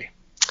remind me.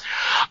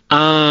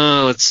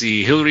 Let's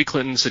see. Hillary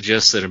Clinton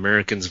suggests that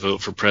Americans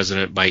vote for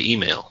president by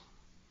email.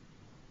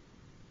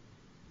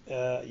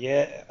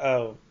 Yeah.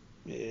 Oh.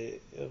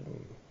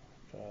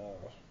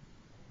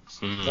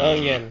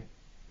 Onion.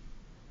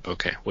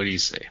 Okay, what do you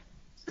say?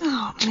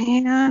 Oh,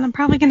 man. I'm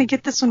probably going to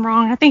get this one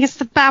wrong. I think it's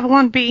the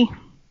Babylon B.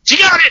 She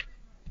got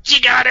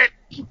it!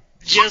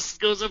 Jess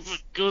goes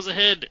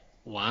ahead.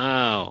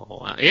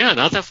 Wow. Yeah,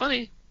 not that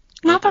funny.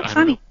 Not that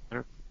funny.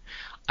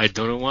 I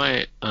don't know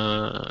why.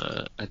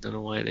 I don't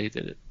know why they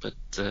did it, but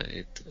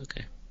okay.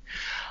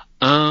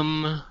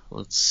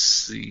 Let's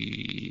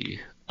see.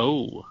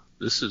 Oh,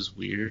 this is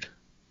weird.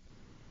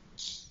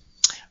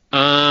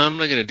 I'm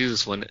not gonna do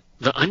this one.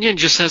 The Onion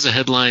just has a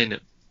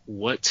headline: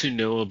 "What to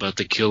know about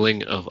the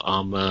killing of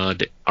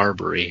Ahmaud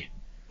Arbery."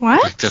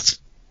 What? Like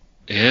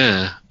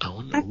yeah. I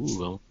wonder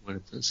what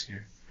it says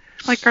here.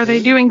 Like, are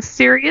they doing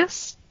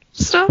serious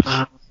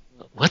stuff?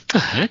 What the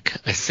heck?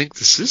 I think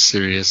this is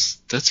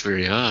serious. That's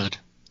very odd.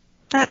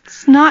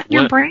 That's not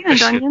your brand,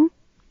 Onion.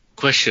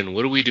 Question,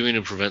 what are we doing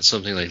to prevent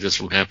something like this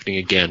from happening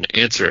again?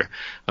 Answer,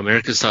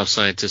 America's top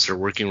scientists are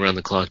working around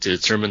the clock to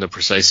determine the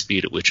precise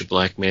speed at which a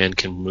black man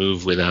can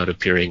move without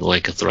appearing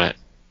like a threat.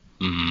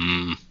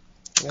 No.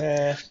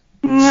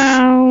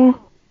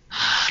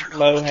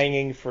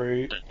 Low-hanging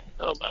fruit. I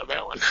don't know about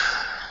that one.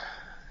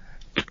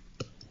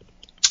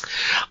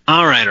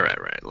 All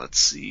right. Let's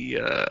see.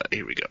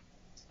 Here we go.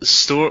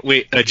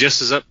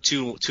 Jess is up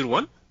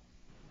 2-1?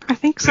 I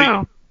think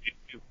so.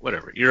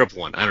 Whatever. You're up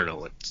 1. I don't know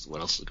what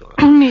else is going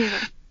on. Me either.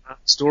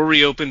 Store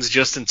reopens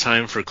just in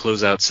time for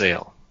closeout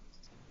sale.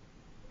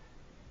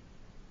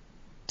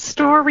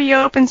 Store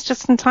reopens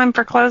just in time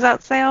for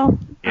closeout sale?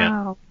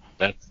 Yeah. Oh.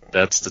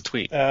 That's the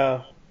tweet.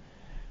 Well,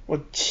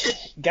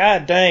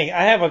 God dang.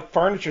 I have a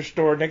furniture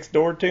store next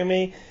door to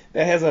me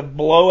that has a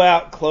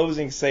blowout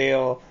closing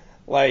sale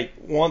like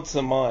once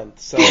a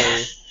month. So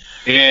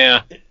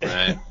yeah.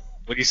 Right.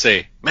 What do you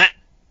say, Matt?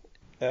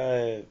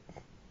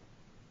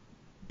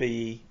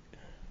 B.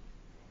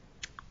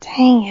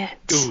 Dang it.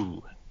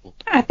 Ooh.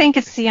 I think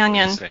it's the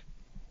Onion.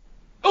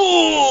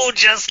 Ooh,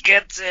 Jess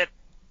gets it.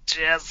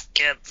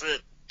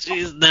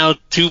 She's now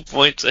 2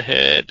 points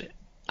ahead.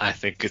 I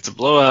think it's a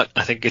blowout.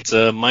 I think it's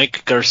a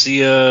Mike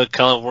Garcia,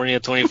 California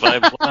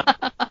 25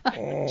 blowout.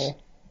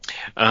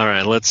 All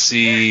right, let's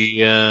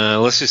see.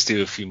 Let's just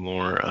do a few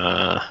more.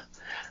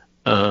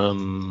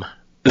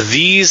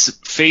 These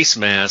face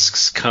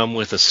masks come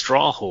with a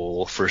straw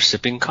hole for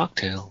sipping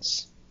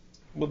cocktails.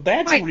 Well,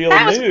 that's Wait, real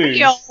that was news.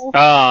 real.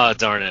 Oh,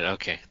 darn it.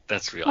 Okay,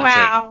 that's real.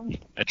 Wow.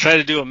 I tried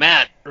to do a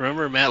Matt.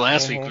 Remember Matt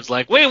last week was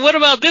like, wait, what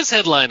about this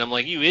headline? I'm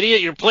like, you idiot,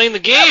 you're playing the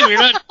game.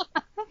 You're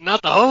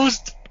not the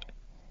host.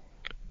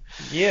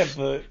 Yeah,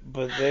 but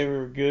they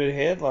were good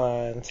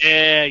headlines.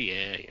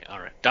 Yeah. All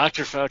right.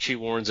 Dr. Fauci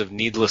warns of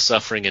needless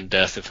suffering and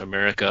death if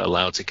America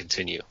allowed to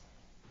continue.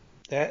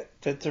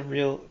 That's a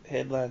real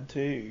headline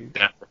too.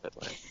 That's the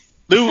headline.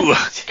 Ooh,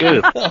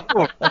 good.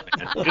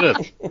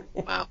 Good.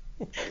 Wow.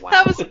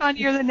 That was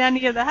funnier than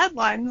any of the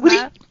headlines,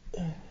 Matt.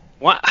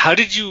 How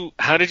did you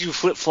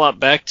flip flop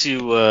back to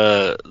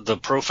the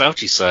pro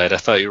Fauci side? I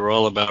thought you were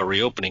all about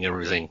reopening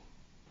everything.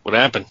 What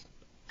happened?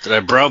 Did I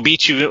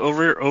browbeat you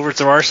over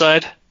to our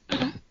side?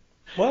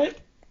 What?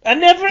 I've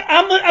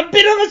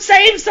been on the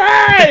same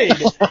side. I've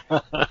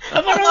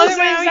been on the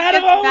same side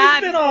I've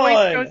always been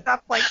on. Goes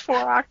up like 4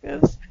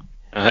 octaves.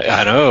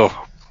 I know.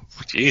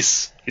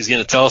 Jeez, he's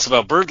gonna tell us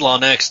about bird law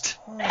next.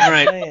 Oh, all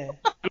right. man.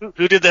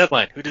 Who did the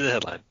headline?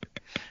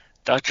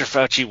 Dr.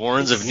 Fauci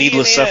warns of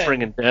needless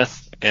suffering and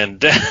death,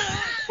 and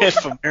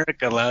if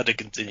America allowed to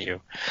continue.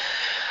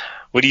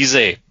 What do you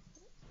say?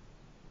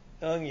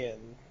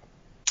 Onion.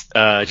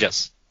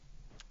 Jess.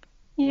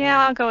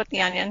 Yeah, I'll go with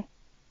the Onion.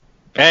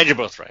 And you're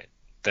both right.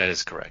 That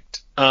is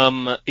correct.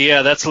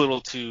 Yeah, that's a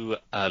little too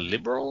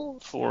liberal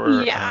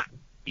for. Yeah.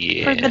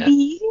 Yeah. For the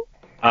bee.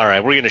 All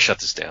right, we're gonna shut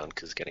this down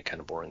because it's getting kind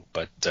of boring.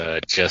 But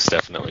Jess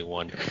definitely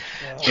won.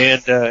 Wow.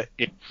 And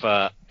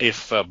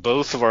if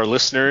both of our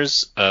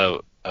listeners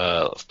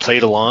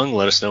played along,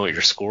 let us know what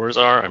your scores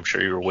are. I'm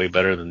sure you were way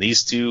better than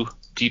these two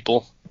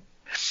people.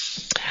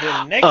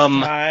 The next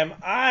time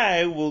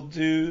I will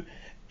do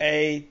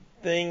a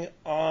thing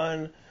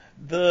on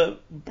the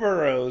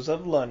boroughs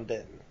of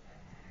London.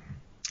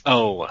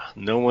 Oh,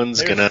 no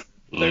one's gonna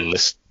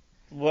listen.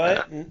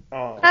 What?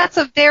 Oh. That's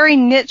a very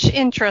niche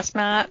interest,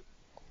 Matt.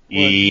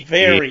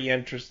 Very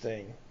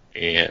interesting.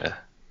 Yeah.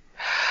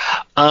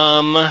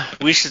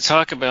 We should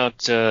talk about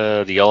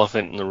the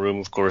elephant in the room.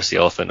 Of course, the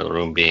elephant in the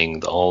room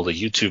being all the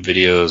YouTube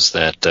videos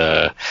that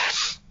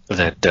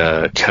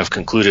have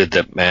concluded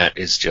that Matt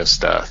is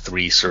just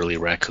 3 surly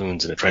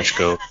raccoons in a trench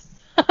coat.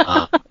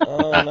 Oh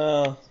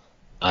no.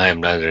 I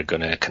am neither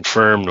going to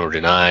confirm nor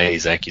deny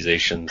these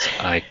accusations.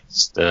 I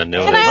just know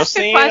Can I that. ask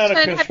a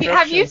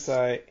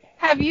question?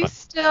 Have you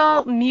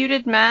still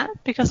muted Matt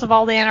because of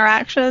all the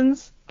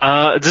interactions?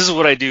 This is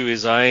what I do: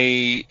 is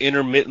I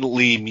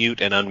intermittently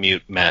mute and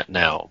unmute Matt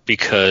now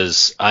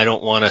because I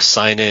don't want to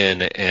sign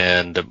in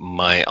and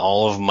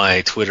all of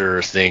my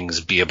Twitter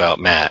things be about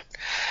Matt.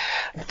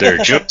 There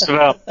are jokes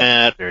about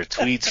Matt. There are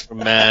tweets from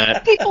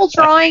Matt. People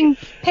drawing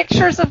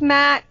pictures of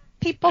Matt.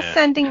 People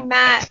sending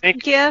Matt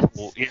gifts.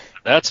 Well, yeah,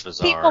 that's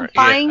bizarre. People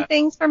buying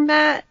things from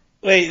Matt.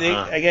 Wait,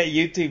 I got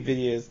YouTube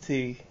videos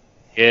too.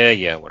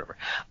 Yeah, whatever.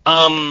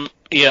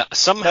 Yeah,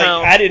 somehow.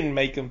 Like, I didn't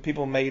make them.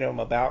 People made them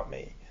about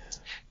me.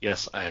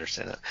 Yes, I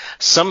understand that.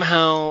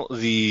 Somehow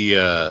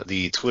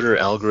the Twitter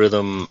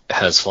algorithm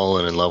has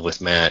fallen in love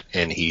with Matt,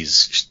 and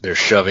they're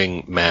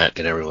shoving Matt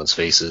in everyone's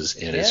faces,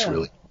 and it's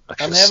really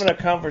obnoxious. I'm having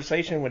a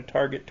conversation with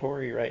Target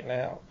Tory right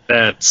now.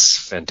 That's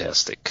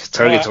fantastic.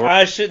 Target Tory.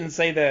 I shouldn't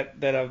say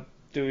that I'm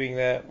doing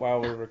that while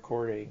we're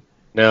recording.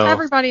 No.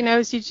 Everybody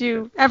knows you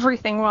do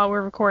everything while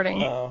we're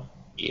recording. Oh.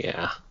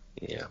 Yeah,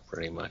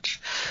 pretty much.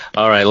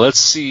 All right, let's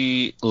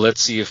see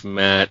if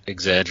Matt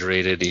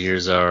exaggerated.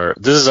 This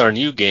is our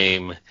new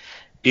game.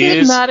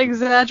 Did Matt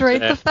exaggerate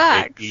the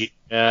facts?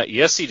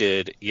 Yes, he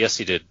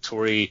did.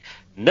 Tori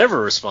never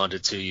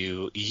responded to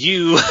you.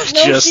 You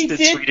just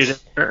tweeted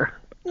at her.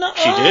 No,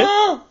 she did.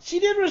 She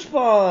did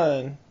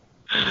respond.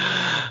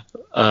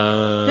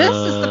 This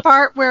is the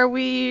part where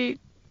we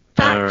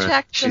fact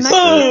check the message.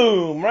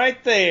 Boom!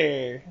 Right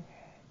there.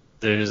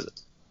 There's.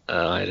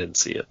 I didn't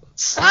see it.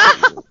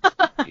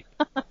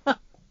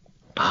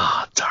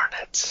 Darn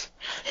it.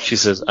 She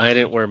says, I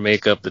didn't wear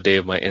makeup the day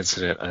of my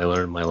incident. I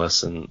learned my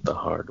lesson the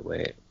hard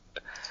way.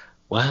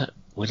 What?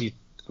 What are you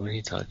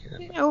talking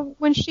about? You know,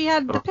 when she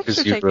had the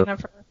picture taken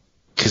of her.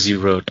 Because you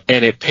wrote,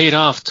 and it paid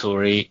off,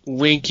 Tori.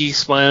 Winky,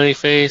 smiley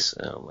face.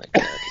 Oh, my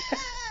God.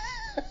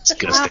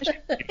 Disgusting.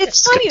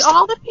 It's funny,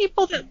 all the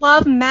people that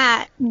love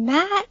Matt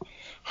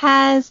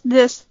has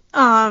this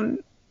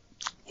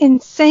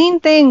insane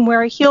thing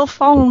where he'll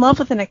fall in love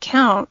with an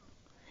account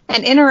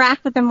and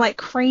interact with them like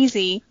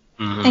crazy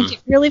and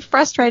get really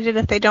frustrated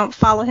if they don't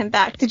follow him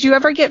back. Did you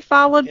ever get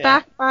followed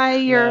back by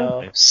your...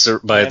 No,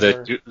 by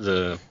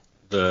the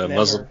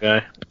Muslim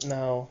guy?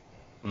 No.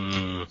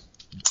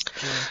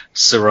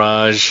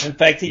 Siraj. In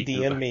fact, he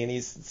DM'd me and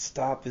he said,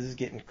 stop, this is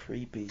getting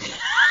creepy.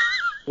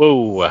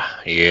 Whoa,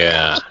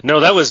 yeah.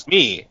 No, that was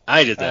me.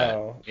 I did that.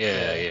 Oh,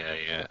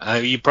 yeah.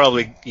 You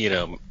probably,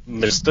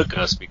 mistook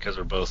us because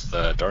we're both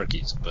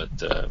darkies, but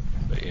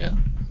yeah.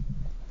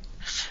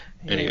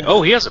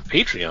 Anyway, he has a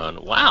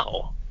Patreon.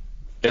 Wow.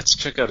 Let's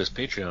check out his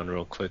Patreon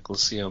real quick.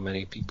 Let's see how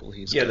many people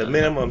he's got. Yeah, the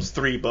minimum's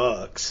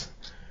 $3.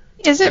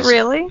 Is it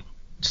really?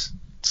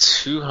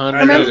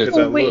 200.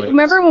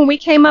 Remember when we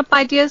came up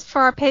ideas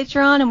for our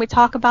Patreon and we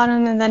talk about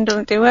them and then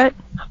don't do it?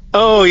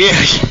 Oh, yeah.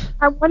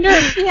 I wonder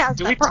if he has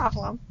that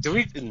problem.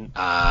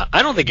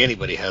 I don't think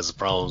anybody has the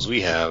problems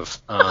we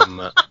have.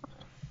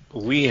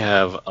 We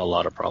have a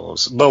lot of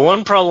problems. But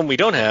one problem we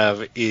don't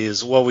have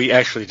is, we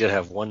actually did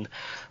have one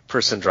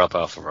person drop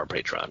off of our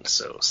Patreon,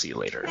 so see you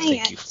later.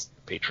 Thank you.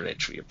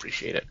 patronage. We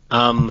appreciate it.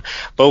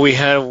 But we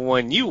have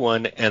one new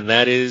one, and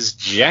that is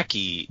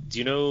Jackie. Do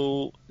you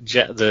know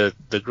the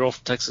girl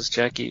from Texas,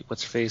 Jackie?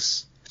 What's her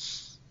face?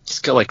 She's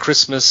got like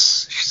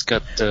Christmas. She's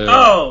got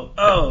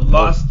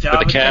Lost Java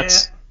with the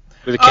cats. Cat.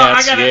 With the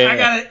cats.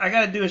 I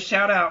gotta do a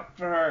shout out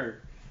for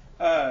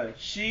her.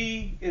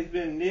 She has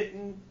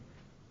been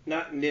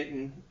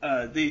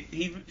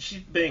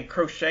she's been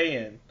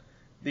crocheting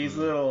these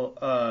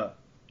little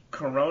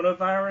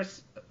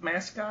coronavirus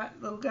mascot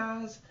little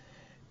guys,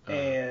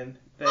 and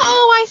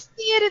I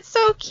see it. It's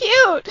so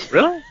cute.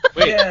 Really?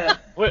 Wait. Yeah.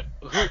 What?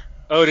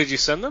 Oh, did you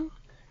send them?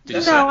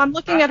 No, I'm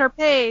looking at her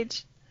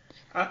page.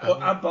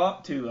 I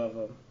bought 2 of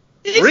them.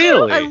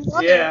 Really? I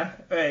love it. Yeah.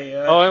 Hey,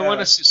 I want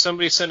to see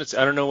somebody send it to.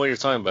 I don't know what you're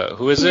talking about.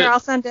 Who is it? Here, I'll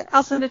send it.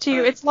 I'll send it to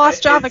you. It's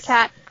Lost Java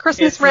Cat.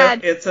 Christmas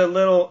Red. It's a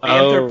little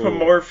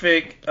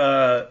anthropomorphic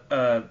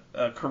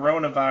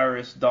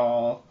coronavirus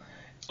doll.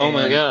 Oh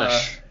my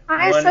gosh.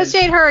 I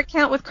associate her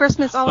account with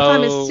Christmas all the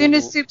time. As soon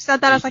as Soup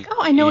said that, I was like,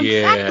 I know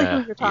exactly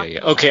who you're talking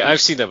about. Okay,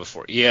 I've seen that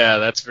before. Yeah,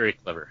 that's very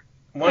clever.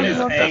 One is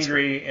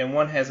angry and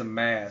one has a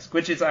mask,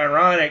 which is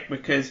ironic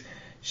because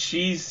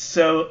she's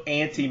so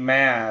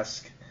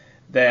anti-mask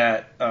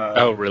that.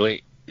 Oh,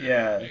 really?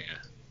 Yeah.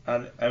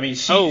 I mean,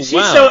 she's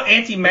so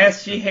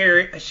anti-mask. She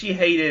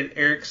hated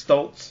Eric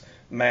Stoltz's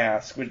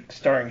mask,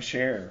 starring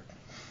Cher.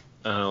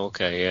 Oh,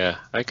 okay, yeah,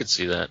 I could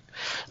see that.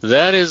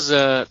 That is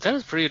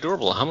pretty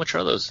adorable. How much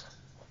are those?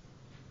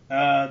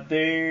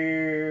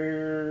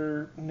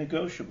 They're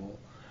negotiable.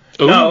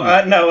 Ooh, no.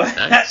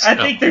 Nice. I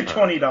think they're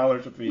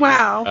 $20 a piece.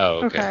 Wow.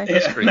 Oh, okay. Yeah,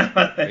 That's pretty.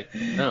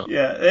 No.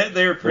 Yeah,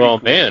 they're pretty. Well,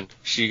 cool. man,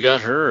 she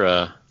got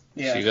her.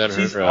 Yeah. She got her.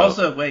 She's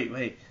also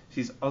wait.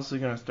 She's also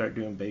gonna start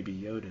doing Baby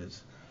Yodas.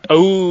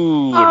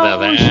 Oh,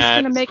 now she's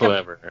that's gonna make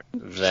clever.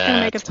 She's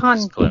gonna make a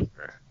ton.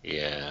 Clever.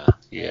 Yeah.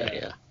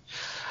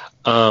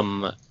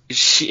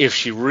 If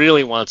she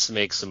really wants to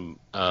make some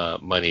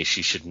money,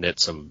 she should knit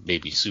some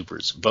baby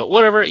supers. But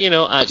whatever,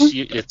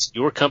 it's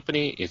your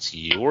company, it's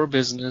your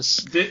business.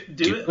 Do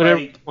it whatever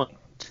like you want.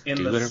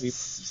 in the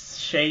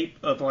shape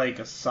of like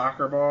a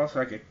soccer ball,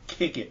 so I could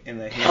kick it in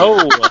the head.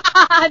 Oh,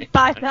 I'd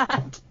buy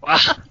that. wow!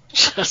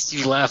 Just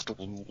you laughed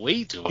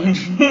way too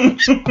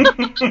much.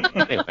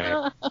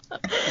 Anyway,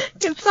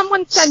 Can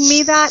someone send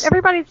me that?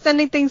 Everybody's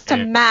sending things to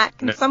Matt.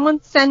 Can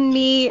someone send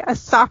me a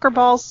soccer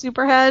ball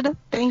superhead?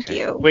 Thank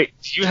you. Wait,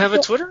 do you have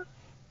a Twitter?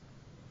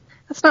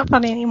 That's not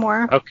funny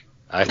anymore. Okay,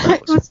 I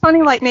thought It was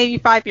funny like maybe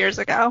 5 years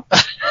ago.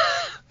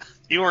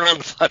 You were on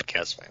the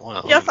podcast, right?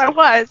 Wow. Yes, I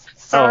was.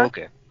 Sir. Oh,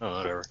 okay. Oh,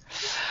 whatever.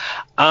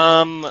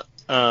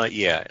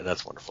 Yeah,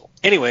 that's wonderful.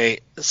 Anyway,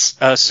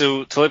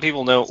 so to let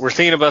people know, we're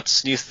thinking about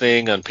this new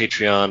thing on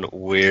Patreon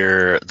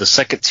where the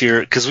second tier,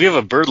 because we have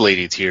a Bird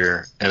Lady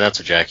tier, and that's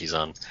what Jackie's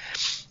on,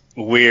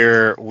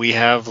 where we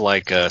have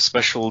like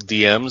special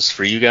DMs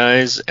for you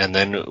guys, and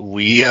then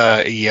we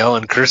yell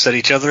and curse at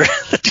each other in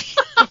the DMs.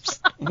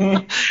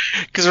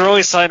 Because we're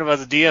always talking about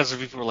the DMs,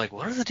 and people are like,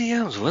 "What are the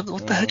DMs? What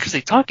the heck are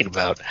they talking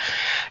about?"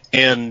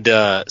 And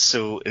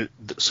so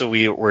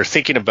we're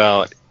thinking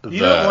about. You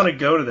don't want to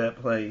go to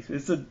that place.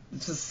 It's a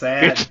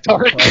sad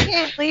place. You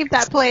can't leave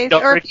that place,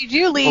 or if you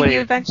do leave, you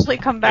eventually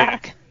come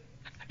back.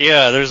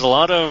 Yeah, there's a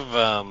lot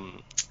of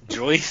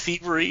joy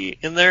thievery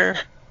in there.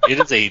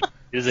 It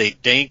is a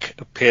dank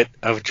pit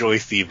of joy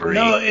thievery.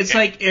 No, it's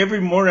like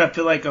every morning I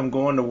feel like I'm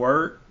going to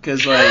work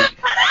because like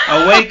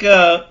I wake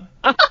up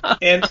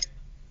and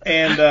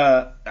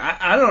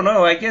I don't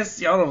know. I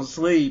guess y'all don't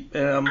sleep,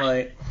 and I'm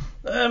like,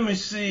 let me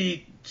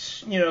see.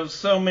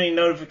 So many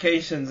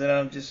notifications, and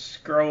I'm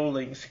just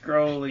scrolling,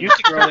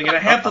 and I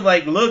have to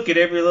like look at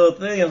every little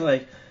thing. I'm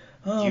like,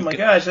 oh my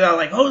gosh, and I'm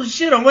like, holy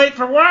shit, I'm waiting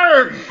for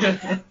work.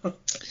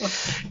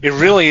 It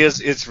really is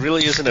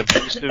an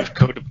abusive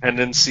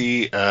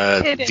codependency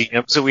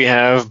DMs that we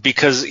have,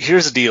 because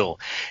here's the deal: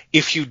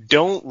 if you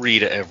don't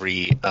read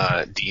every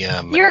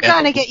DM, you're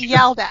gonna get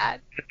yelled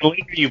at. The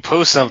later you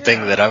post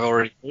something that I've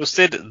already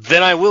posted,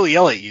 then I will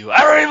yell at you.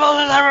 I already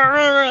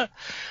posted.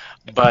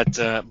 But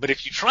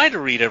if you try to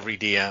read every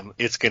DM,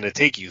 it's going to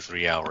take you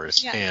 3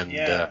 hours. Yeah. And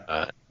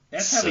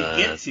that's how he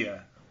gets you.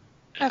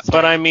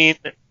 But I mean,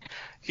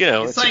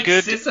 it's like a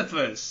good.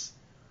 Sisyphus.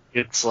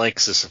 It's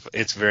like Sisyphus.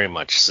 It's very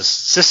much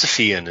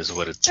Sisyphean is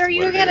what it's. So are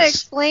you going to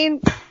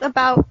explain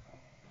about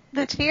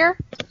the tier?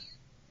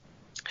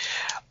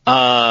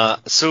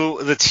 So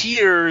the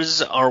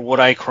tiers are what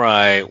I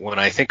cry when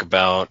I think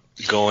about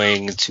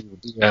going to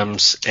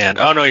DMs and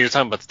you're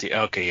talking about the tier.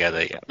 Okay,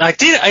 yeah.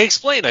 I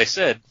explained. I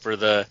said for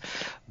the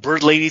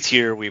Bird Lady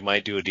tier we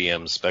might do a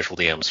DM, special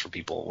DMs for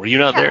people. Were you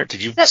not there?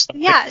 Did you? But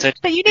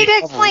you need to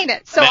explain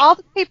it. So all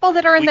the people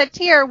that are in the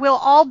tier will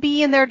all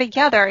be in there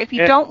together. If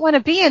you don't want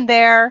to be in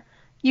there,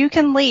 you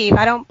can leave.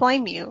 I don't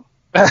blame you.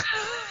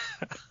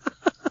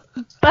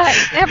 But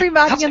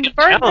everybody in the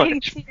Bird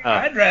Lady tier.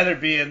 I'd rather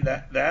be in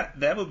that.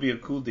 That would be a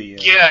cool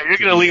DM. Yeah, you're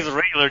gonna leave the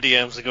regular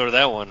DMs to go to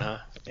that one, huh?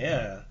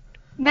 Yeah.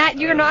 Matt,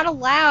 you're not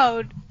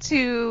allowed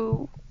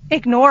to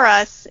ignore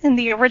us in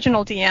the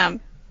original DM.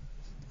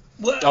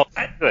 Well,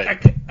 I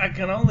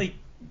can only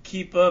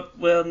keep up.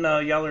 Well, no,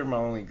 y'all are my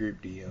only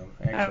group DM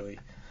actually.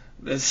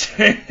 That's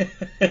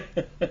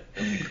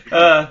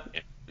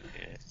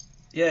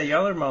yeah,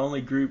 y'all are my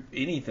only group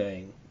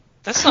anything.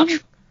 That's not true.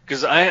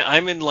 Because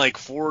I'm in like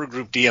 4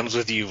 group DMs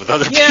with you with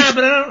other people. Yeah,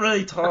 but I don't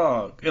really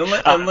talk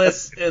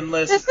unless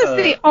This is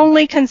the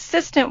only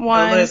consistent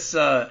one. unless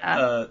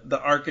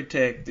the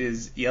architect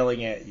is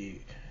yelling at you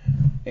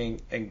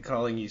and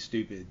calling you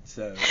stupid.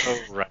 So. Oh,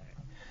 right.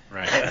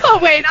 Oh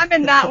wait, I'm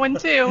in that one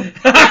too.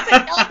 I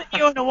haven't yelled at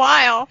you in a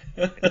while.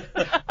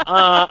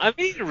 I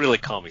mean, you didn't really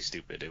call me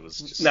stupid. It was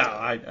just No,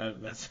 I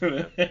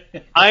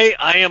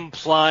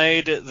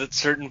implied that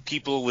certain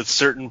people with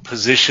certain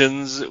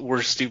positions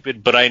were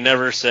stupid, but I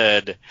never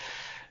said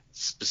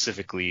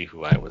specifically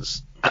who I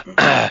was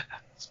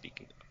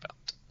speaking about.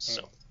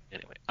 So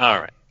anyway,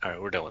 all right,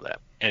 we're done with that.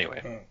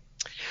 Anyway.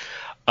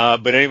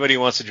 But anybody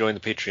who wants to join the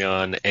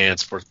Patreon and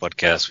support the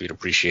podcast, we'd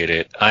appreciate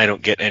it. I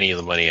don't get any of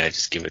the money. I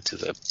just give it to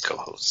the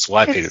co-hosts. Well,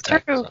 I pay the It's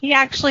tax. true. He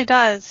actually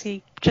does.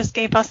 He just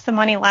gave us the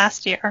money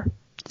last year.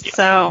 Yeah.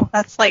 So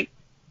that's like...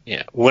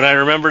 Yeah, when I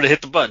remember to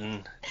hit the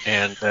button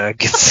and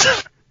get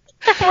some...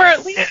 We're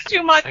at least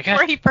 2 months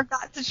before he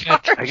forgot to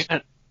charge.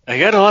 I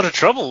got a lot of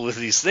trouble with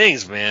these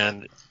things,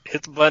 man.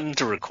 Hit the button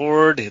to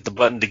record, hit the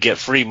button to get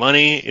free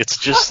money. It's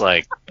just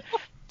like...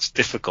 It's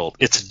difficult.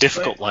 It's a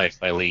difficult life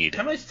I lead.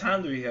 How much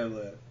time do we have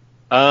left?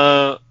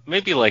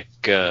 Maybe like,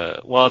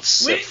 well,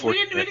 it's We at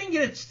 40 didn't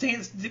get a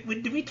chance. Did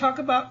we talk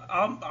about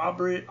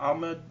Aubrey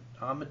last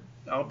time?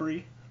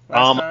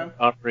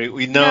 Aubrey,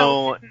 we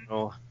know.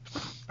 Do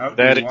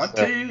That we is, want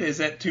to? Is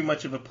that too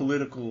much of a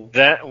political?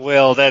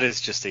 That is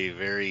just a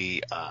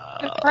very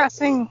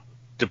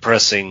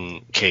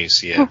depressing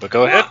case. Yeah, but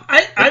go ahead.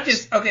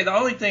 The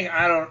only thing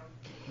I don't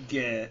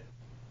get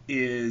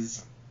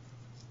is,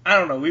 I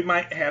don't know. We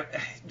might have,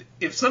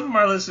 if some of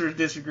our listeners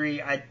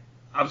disagree,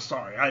 I'm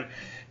sorry.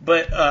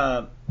 But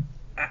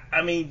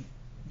I mean,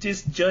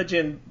 just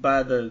judging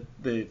by the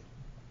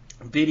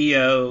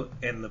video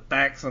and the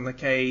facts on the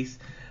case,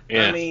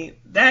 yeah. I mean,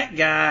 that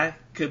guy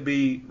could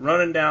be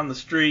running down the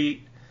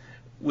street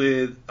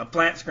with a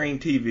flat screen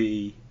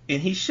TV, and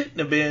he shouldn't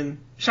have been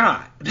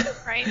shot.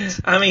 Right.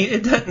 I mean,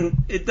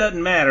 it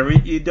doesn't matter.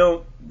 You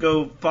don't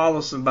go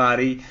follow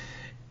somebody,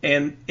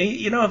 and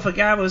if a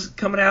guy was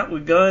coming out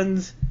with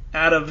guns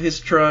out of his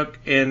truck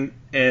and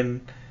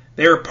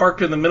they were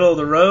parked in the middle of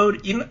the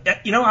road,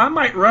 I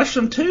might rush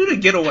them too to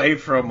get away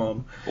from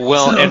them.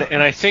 Well,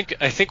 and I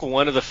think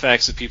one of the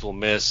facts that people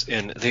miss,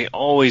 and they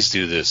always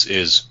do this,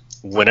 is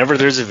whenever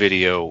there's a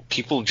video,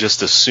 people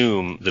just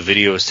assume the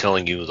video is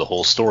telling you the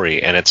whole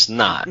story, and it's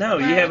not. No,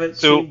 you haven't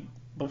seen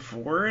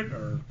before it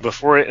or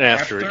before it and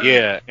after it.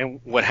 Yeah.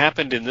 And what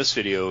happened in this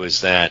video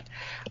is that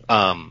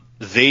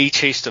they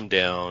chased him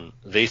down,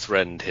 they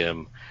threatened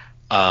him,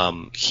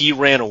 he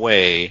ran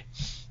away.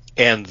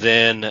 And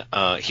then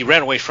he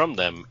ran away from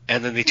them,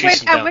 and then they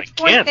chased him down again. At which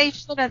point they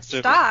should have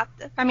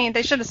stopped. I mean,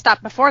 they should have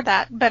stopped before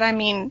that. But I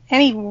mean,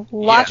 any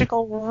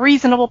logical,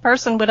 reasonable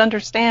person would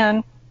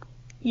understand.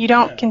 You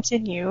don't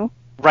continue.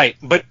 Right,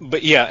 but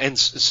yeah, and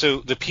so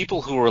the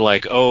people who were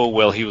like, oh,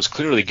 well, he was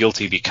clearly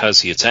guilty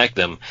because he attacked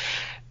them,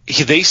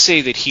 they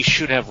say that he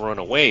should have run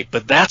away,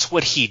 but that's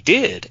what he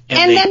did.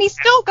 And then he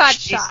still got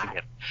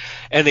shot.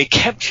 And they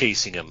kept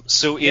chasing him.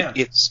 So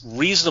it's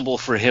reasonable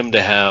for him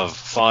to have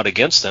fought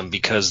against them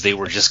because they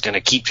were just going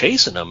to keep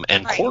chasing him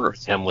and corner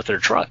him with their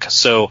truck.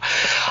 So,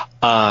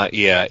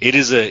 it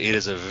is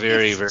a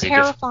very, very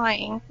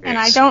terrifying. And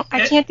I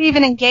can't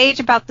even engage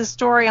about the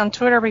story on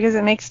Twitter because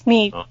it makes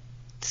me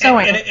so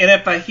angry. And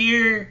if I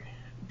hear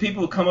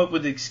people come up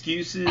with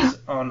excuses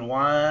on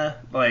why,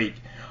 like,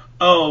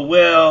 oh,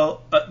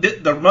 well,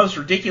 the most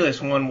ridiculous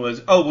one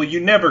was, oh, well, you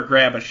never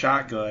grab a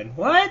shotgun.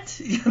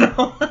 What?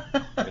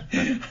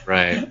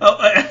 Right.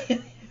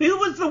 Who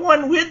was the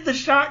one with the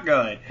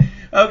shotgun?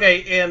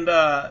 Okay, and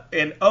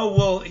oh,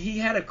 well, he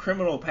had a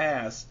criminal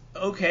past.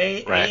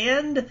 Okay, right.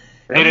 And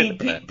I mean,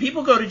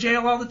 people go to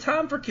jail all the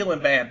time for killing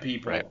bad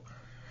people. Right.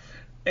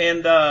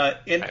 And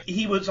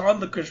he was on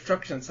the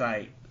construction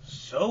site.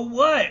 So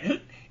what?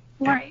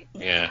 Right.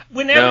 Yeah.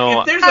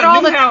 If there's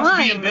a new house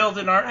being built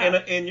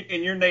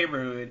in your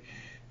neighborhood,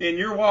 and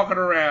you're walking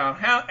around,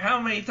 how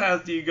many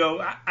times do you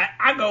go?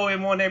 I go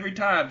in one every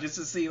time just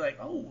to see, like,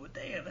 oh,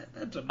 damn,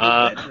 that's a big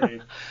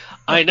bedroom.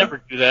 I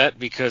never do that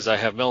because I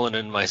have melanin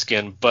in my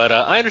skin, but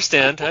I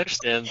understand. And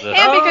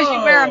because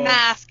you wear a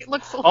mask, it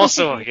looks.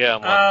 Also, yeah.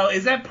 Oh,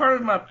 is that part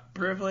of my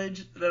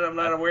privilege that I'm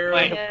not aware of?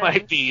 It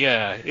might be,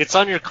 yeah. It's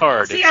on your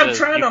card. See, I'm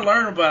trying to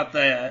learn about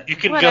that. You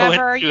can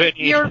Whatever. go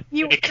into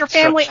Your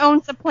family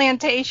owns a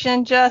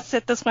plantation. Just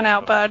sit this one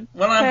out, bud.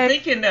 Well, I'm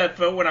thinking that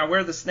when I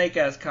wear the Snake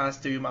Eyes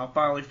costume, I'll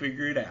finally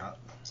figure it out.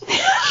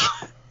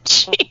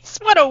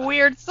 Jeez, what a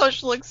weird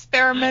social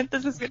experiment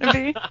this is going to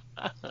be.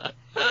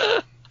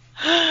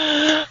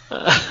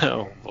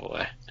 Oh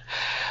boy.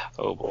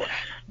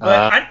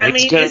 But I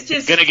mean, it's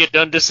just gonna get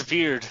done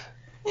disappeared.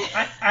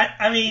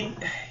 I mean,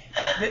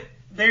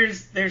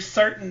 there's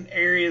certain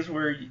areas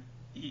where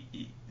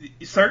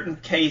certain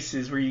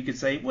cases where you could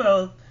say,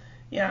 well,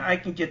 yeah, I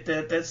can get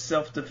that. That's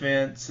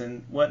self-defense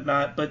and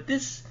whatnot. But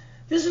this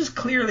this is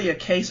clearly a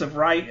case of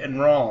right and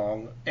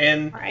wrong,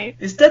 and Right.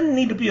 this doesn't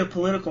need to be a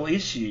political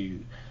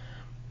issue.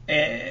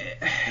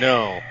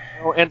 No.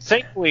 And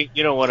thankfully,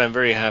 you know what, I'm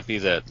very happy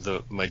that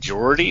the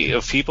majority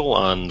of people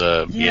on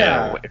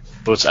the,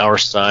 votes our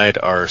side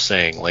are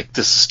saying, like,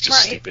 this is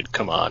just stupid,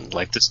 come on,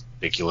 like, this is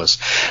ridiculous.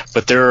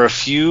 But there are a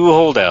few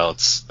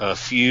holdouts, a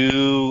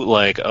few,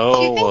 like,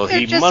 oh, well,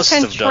 he must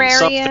have done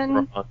something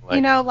wrong. Like,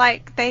 you know,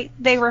 like,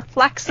 they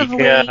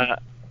reflexively... Yeah.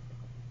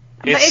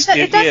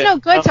 It does no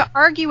good to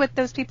argue with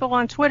those people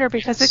on Twitter,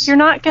 because if you're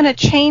not going to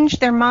change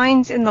their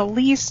minds in the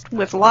least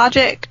with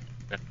logic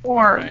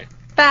or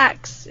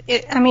facts,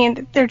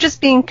 they're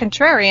just being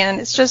contrarian.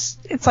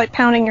 It's like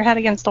pounding your head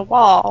against a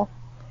wall.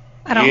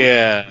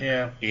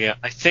 Yeah.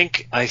 I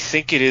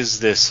think it is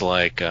this,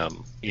 like,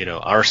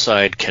 our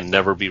side can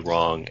never be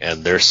wrong,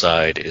 and their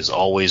side is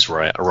always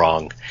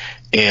wrong,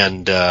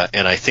 and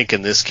I think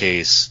in this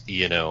case,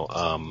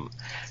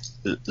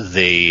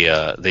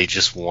 they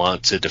just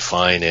want to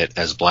define it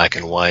as black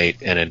and white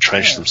and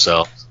entrench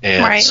themselves.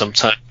 And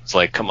sometimes it's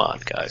like, come on,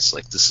 guys,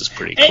 like, this is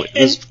pretty quick.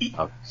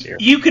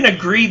 You can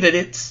agree that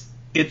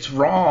it's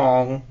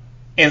wrong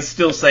and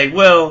still say,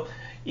 well,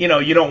 you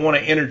don't want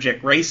to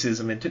interject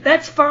racism into it.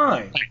 That's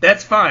fine.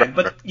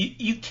 But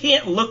you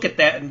can't look at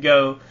that and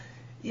go,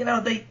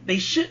 they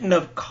shouldn't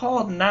have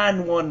called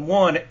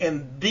 911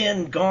 and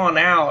then gone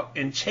out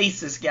and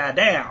chased this guy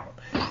down.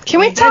 Can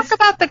we talk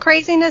about the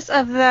craziness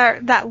of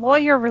that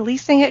lawyer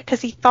releasing it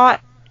because he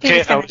thought it was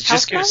going to help him? I was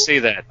just going to say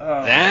that.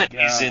 That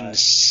is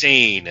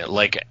insane.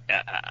 Like,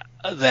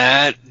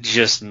 that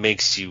just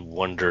makes you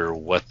wonder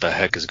what the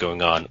heck is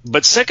going on.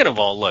 But second of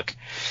all, look,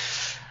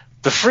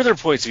 the further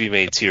point to be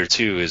made here,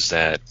 too, is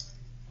that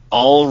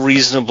all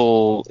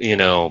reasonable,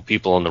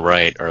 people on the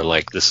right are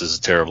like, this is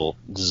a terrible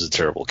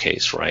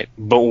case, right?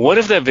 But what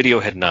if that video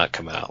had not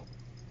come out?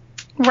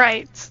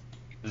 Right.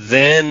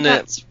 Then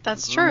that's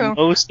true.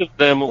 Most of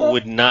them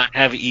would not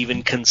have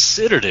even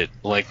considered it.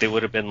 Like, they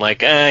would have been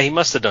like, he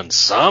must have done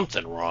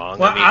something wrong.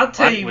 Well, I'll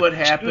tell you what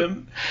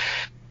happened.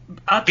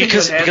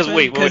 Because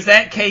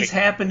that case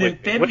happened in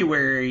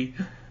February.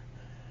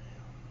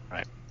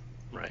 Right.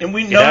 And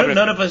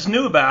none of us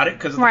knew about it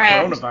because of the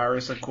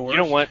coronavirus, of course. You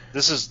know what?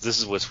 This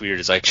is what's weird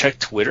is I checked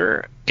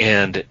Twitter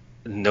and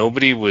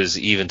nobody was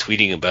even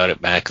tweeting about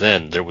it back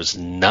then. There was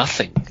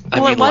nothing.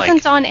 It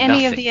wasn't on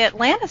any of the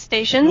Atlanta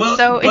stations,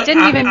 so it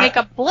didn't even make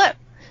a blip.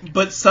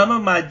 But some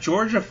of my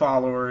Georgia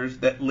followers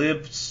that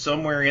lived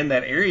somewhere in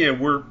that area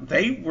were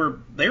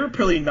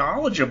pretty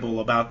knowledgeable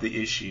about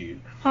the issue,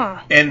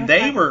 and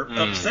they were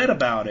upset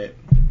about it.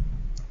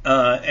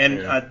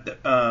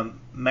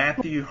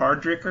 Matthew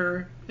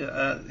Hardricker,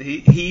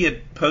 he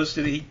had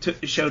posted. He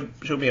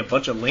showed me a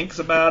bunch of links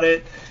about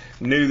it.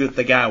 Knew that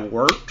the guy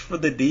worked for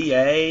the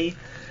DA.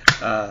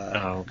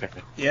 Okay.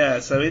 Yeah,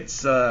 so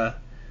it's I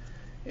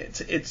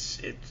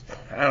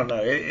don't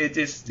know. It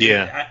just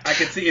I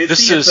can see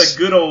it's a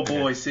good old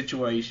boy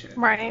situation.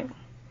 Right.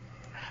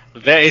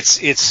 That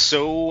it's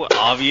so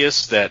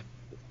obvious that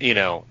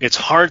it's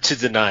hard to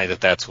deny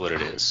that that's what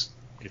it is.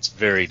 It's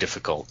very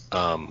difficult.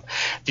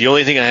 The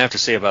only thing I have to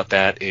say about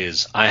that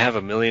is I have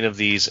 1 million of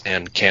these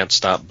and can't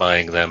stop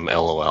buying them.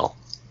 LOL.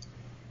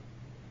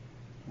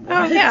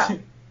 Oh yeah.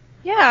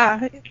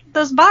 Yeah,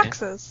 those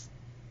boxes.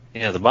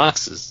 Yeah, the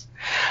boxes.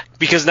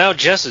 Because now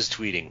Jess is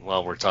tweeting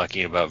while we're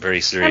talking about very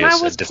serious. And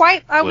that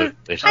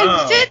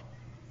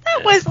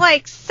was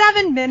like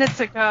 7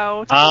 minutes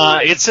ago.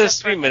 It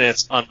says 3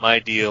 minutes on my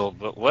deal,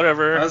 but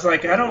whatever. I was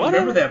like, I don't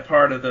remember that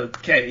part of the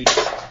case.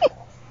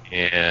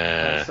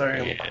 Yeah. I'm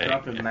sorry, I'm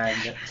dropping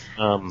magnets.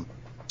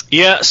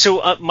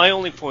 So my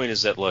only point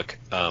is that, look,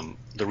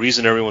 the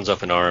reason everyone's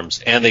up in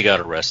arms and they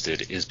got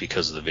arrested is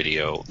because of the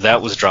video.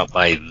 That was dropped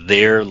by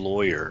their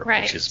lawyer,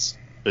 which is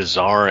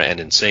bizarre and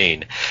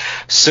insane.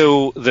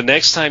 So the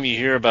next time you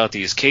hear about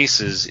these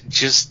cases,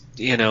 just,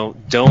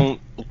 don't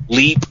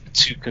leap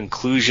to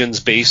conclusions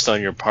based on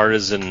your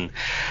partisan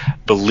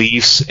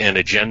beliefs and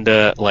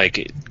agenda.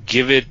 Like,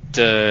 give it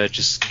a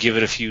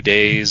few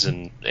days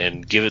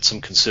and give it some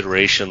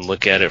consideration.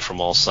 Look at it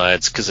from all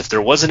sides. Because if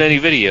there wasn't any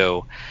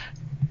video,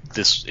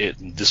 this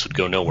would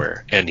go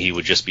nowhere, and he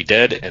would just be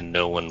dead, and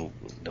no one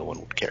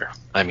would care.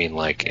 I mean,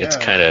 like, it's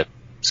kind of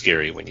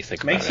scary when you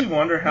think about it. Makes you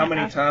wonder how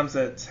many times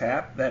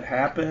that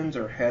happens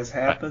or has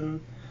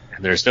happened.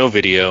 And there's no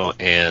video,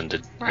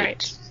 and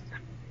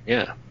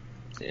Yeah.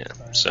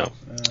 So,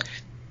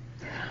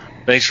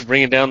 thanks for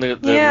bringing down the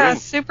room.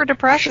 Super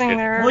depressing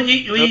there. Well,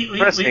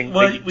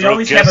 we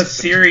always have a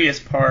serious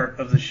part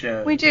of the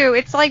show. We do.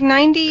 It's like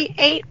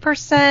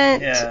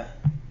 98%.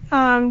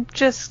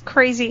 Just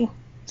crazy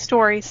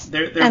stories.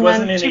 There and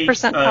wasn't then any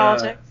 2%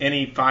 politics.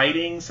 Any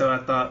fighting, so I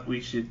thought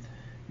we should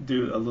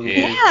do a little.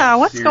 Yeah,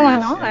 what's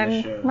going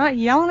on? Not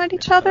yelling at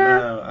each other.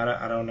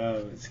 I don't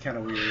know. It's kind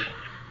of weird.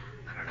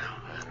 I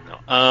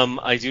don't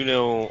know. I do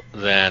know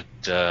that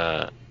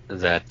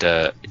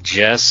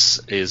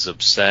Jess is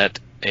upset,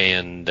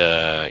 and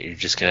you're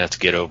just gonna have to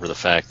get over the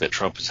fact that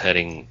Trump is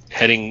heading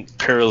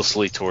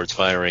perilously towards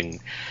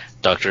firing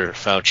Dr.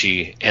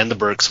 Fauci and the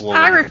Birx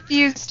woman. I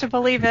refuse to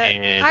believe it.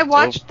 I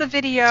watched the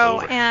video,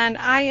 and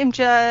I am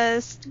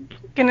just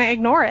going to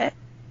ignore it.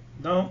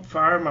 Don't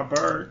fire my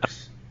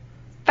Birx.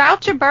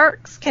 Fauci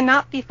Birx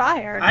cannot be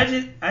fired. I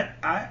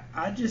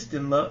just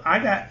in love.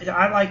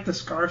 I like the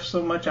scarf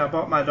so much. I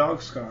bought my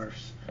dog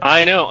scarves.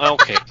 I know.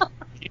 Okay.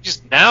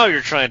 Now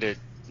you're trying to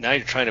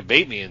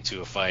bait me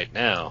into a fight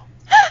now.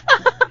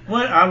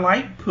 What? I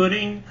like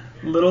putting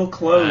little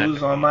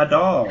clothes on my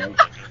dog.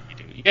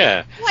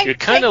 Yeah, you're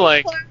kind of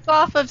like clothes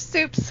off of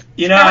Soup's.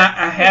 You know,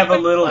 I have a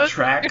little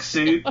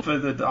tracksuit for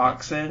the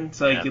dachshund,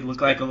 so he could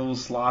look like a little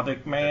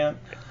Slavic man.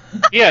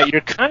 Yeah,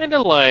 you're kind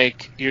of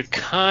like,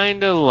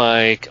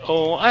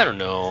 oh, I don't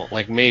know,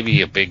 like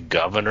maybe a big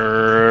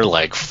governor,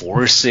 like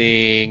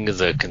forcing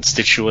the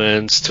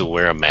constituents to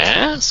wear a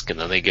mask, and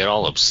then they get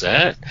all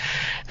upset,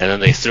 and then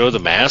they throw the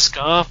mask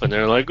off, and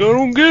they're like, I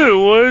don't get it,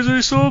 why is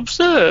he so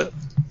upset?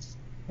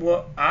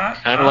 Well,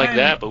 kind of like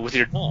that, but with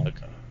your dog.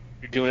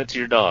 You're doing it to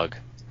your dog.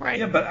 Right.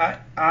 Yeah,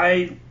 but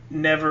I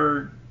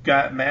never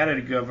got mad at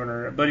a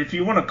governor. But if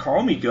you want to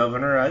call me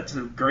governor, that's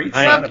a great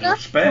sign of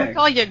respect. I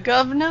call you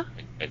governor.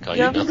 I call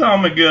you governor. Call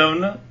me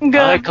governor.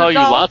 I call you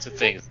lots of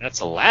things. That's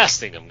the last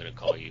thing I'm going to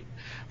call you.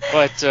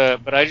 But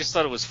I just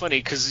thought it was funny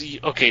because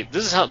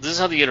this is how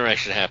the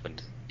interaction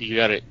happened. You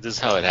got it. This is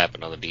how it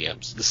happened on the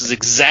DMs. This is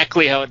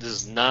exactly how it. This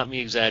is not me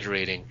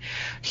exaggerating.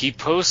 He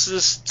posts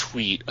this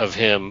tweet of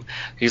him.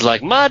 He's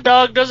like, my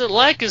dog doesn't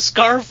like his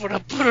scarf when I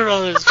put it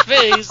on his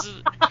face.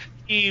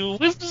 He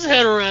whips his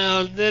head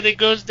around, then it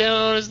goes down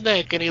on his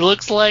neck, and he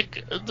looks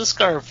like the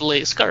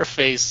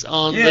Scarface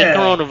on the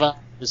coronavirus.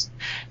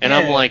 And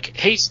I'm like,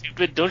 hey,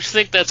 stupid, don't you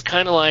think that's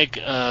kind of like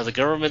the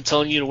government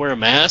telling you to wear a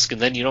mask,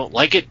 and then you don't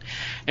like it?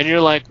 And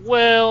you're like,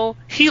 well,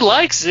 he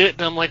likes it.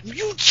 And I'm like,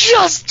 you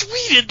just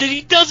tweeted that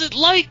he doesn't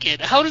like it.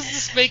 How does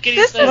this make any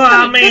sense? Well,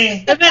 I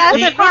mean, the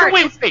best part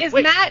is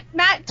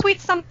Matt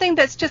tweets something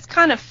that's just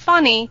kind of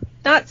funny,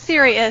 not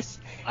serious.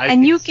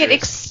 And you get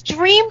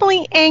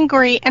extremely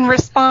angry and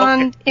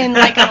respond in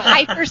like a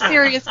hyper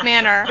serious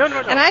manner. No.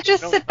 And I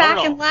just sit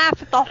back and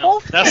laugh at the whole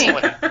thing.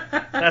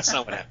 That's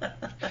not what happened.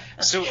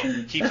 So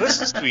he puts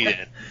this tweet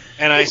in,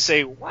 and I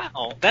say,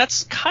 wow,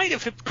 that's kind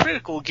of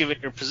hypocritical given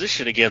your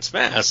position against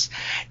masks.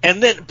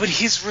 And then, but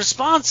his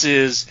response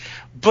is,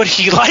 but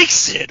he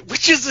likes it,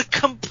 which is a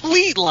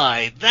complete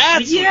lie.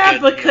 That's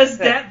because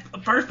that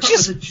first part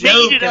was a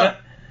joke.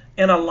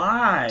 And a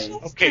lie.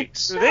 Okay,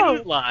 so then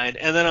you lied,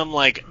 and then I'm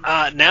like,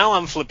 now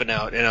I'm flipping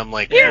out, and I'm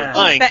like, you're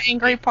lying. The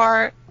angry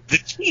part. The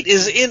tweet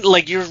is in,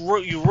 like, you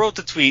wrote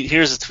the tweet,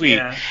 here's a tweet.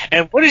 Yeah.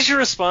 And what is your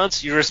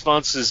response? Your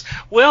response is,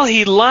 well,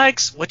 he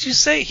likes, what'd you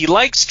say? He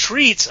likes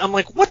treats. I'm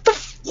like, what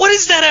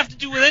does that have to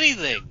do with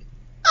anything?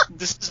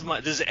 This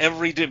is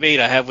every debate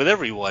I have with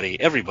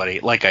everybody.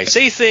 Like, I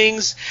say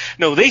things,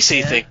 no, they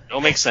say things,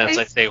 don't make sense.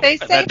 They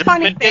say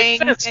funny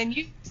things, and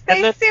you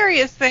say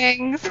serious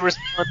things.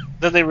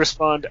 Then they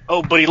respond,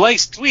 oh, but he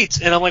likes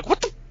tweets, and I'm like, what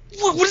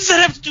does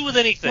that have to do with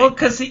anything? Well,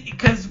 because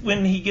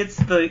when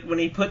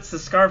he puts the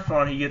scarf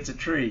on, he gets a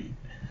treat.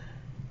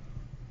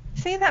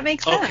 See, that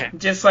makes sense. Okay.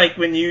 Just like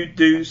when you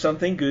do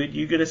something good,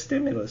 you get a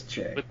stimulus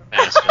check. With the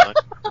mask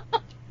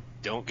on,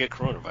 don't get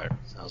coronavirus.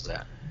 How's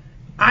that?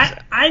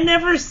 I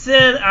never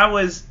said I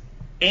was.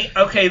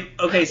 Okay.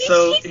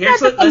 So let's do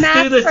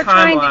the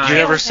timeline. You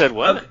never said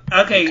what?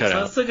 Okay, so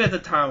let's look at the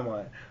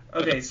timeline.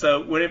 Okay,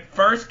 so when it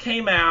first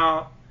came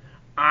out,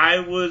 I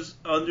was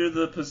under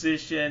the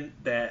position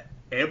that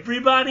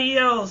everybody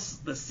else,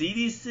 the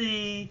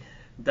CDC,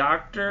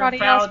 Dr.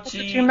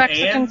 Fauci,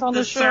 and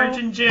the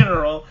Surgeon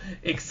General,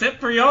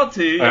 except for y'all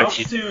two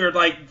are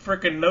like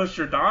freaking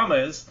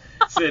Nostradamus,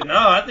 said, no,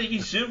 I think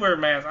you should wear a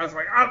mask. I was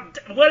like,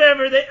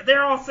 whatever,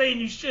 they're all saying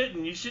you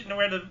shouldn't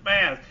wear the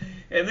mask.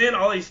 And then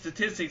all these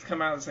statistics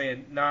come out and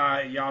saying, nah,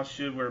 y'all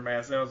should wear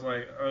masks. I was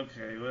like,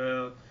 okay,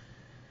 well...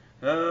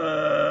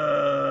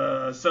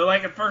 so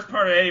like the first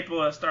part of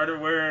April, I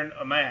started wearing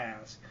a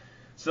mask.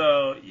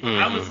 So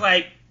I was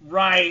like,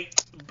 right,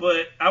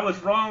 but I was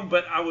wrong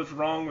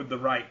with the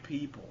right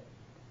people.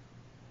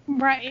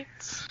 Right.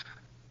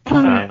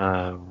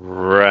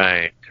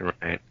 Right.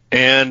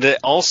 And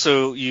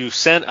also, you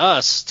sent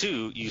us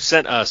in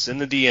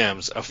the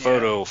DMs a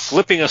photo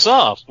flipping us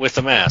off with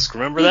the mask.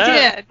 Remember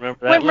that? We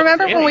did.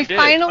 Remember when we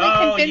finally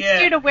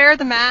convinced you to wear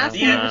the mask?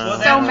 Yeah, and you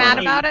were so mad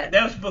about it?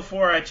 That was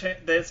before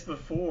that's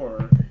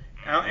before.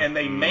 And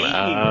they made me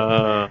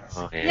wear the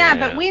mask. Yeah,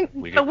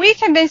 but we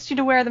convinced you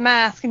to wear the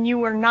mask, and you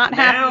were not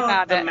happy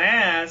about it. Now the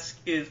mask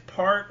is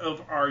part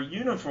of our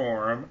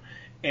uniform,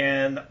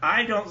 and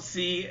I don't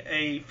see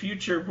a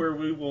future where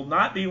we will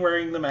not be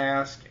wearing the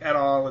mask at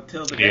all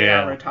until the day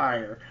I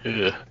retire.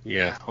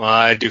 Yeah, well,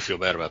 I do feel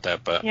bad about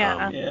that, but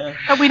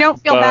but we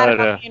don't feel bad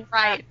about being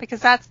right,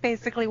 because that's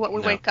basically what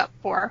we wake up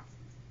for.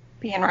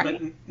 Being right.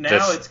 But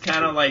now it's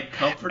kind of like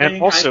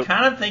comforting. Also, I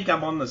kind of think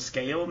I'm on the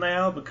scale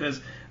now because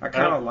I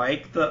kind of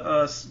like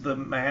the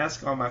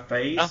mask on my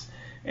face,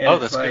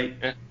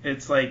 and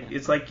it's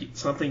like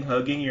something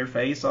hugging your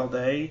face all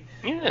day,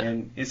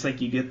 and it's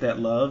like you get that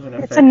love and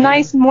affection. It's a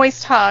nice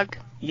moist hug.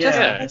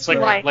 Yeah, it's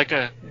like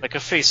a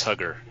face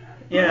hugger.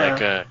 Yeah.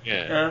 Like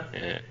yeah.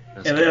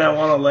 And good. then I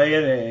want to lay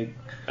an egg.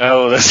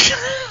 Oh, that's.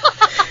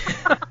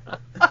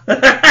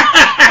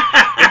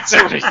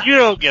 You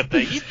don't get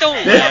that. You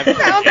don't laugh.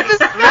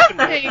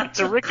 It's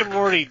a Rick and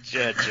Morty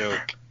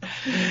joke.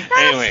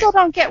 I still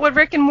don't get what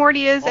Rick and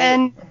Morty is,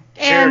 and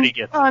Charity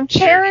gets it.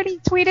 Charity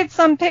tweeted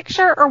some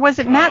picture, or was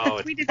it Matt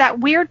that tweeted that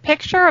weird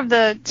picture of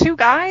the two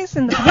guys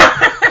in the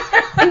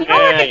and you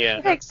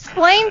to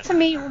explain to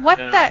me what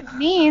that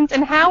means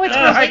and how it's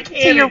related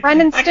to your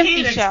Ren and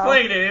Stimpy show. I can't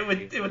explain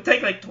it. It would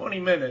take like 20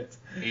 minutes.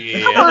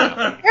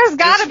 Yeah. There's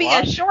got to be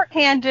a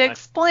shorthand to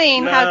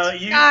explain how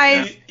two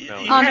guys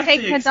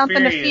taking a dump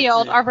in the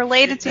field are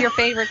related to your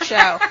favorite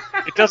show.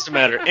 It doesn't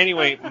matter.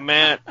 Anyway,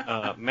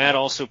 Matt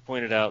also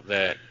pointed out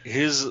that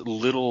his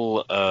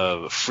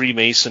little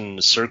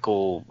Freemason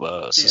circle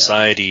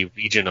society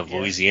region of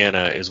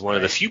Louisiana is one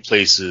of the few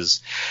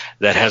places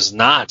that has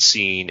not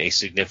seen a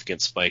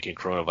significant spike in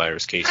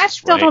coronavirus cases. I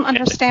still don't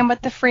understand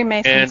what the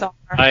Freemasons are.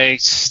 I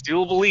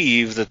still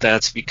believe that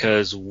that's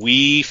because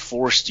we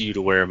forced you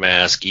to wear a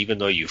mask, even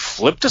though you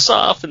flipped us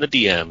off in the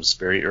DMs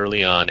very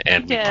early on,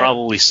 and we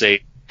probably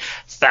saved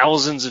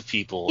thousands of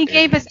people. He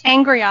gave us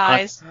angry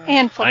eyes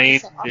and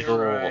flipped us off.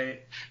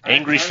 Right.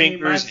 Angry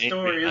fingers. My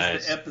story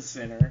is the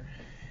epicenter,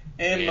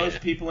 and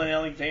most people in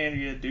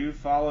Alexandria do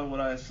follow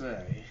what I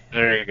say.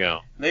 There you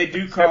go. They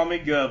do call me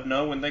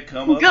Governor when they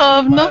come up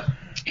Governor. to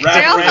my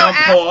wrap-around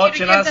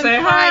porch, and I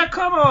say, "Hi,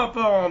 come up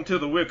on to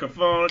the wicker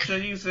furniture.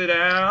 You sit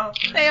down.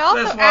 They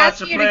also asked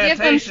you to give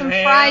them some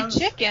fried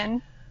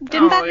chicken.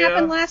 Didn't that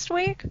happen last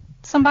week?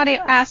 Somebody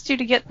asked you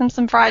to get them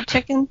some fried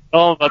chicken?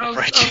 Oh, about the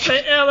fried chicken.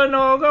 I'll say,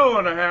 Eleanor, go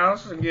in the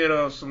house and get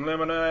us some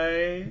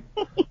lemonade.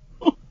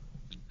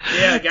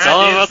 Yeah,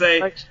 guy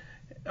said,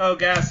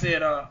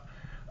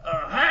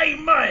 hey,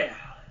 man.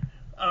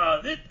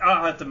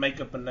 I'll have to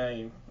make up a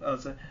name. I'll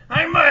say,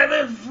 hey, man,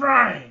 this is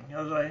Frank.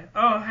 I was like,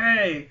 oh,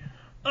 hey,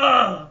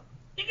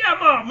 you got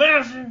my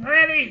medicine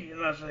ready?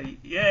 And I say,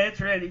 yeah,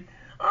 it's ready.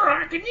 All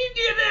right, can you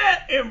get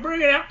that and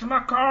bring it out to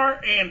my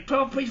car and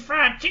 12-piece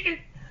fried chicken?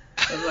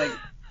 I was like,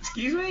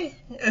 excuse me?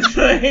 It's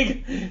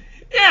like,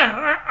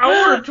 yeah,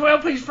 I ordered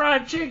 12-piece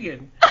fried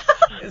chicken.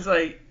 It's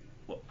like,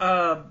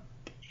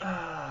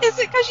 is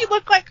it because you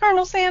look like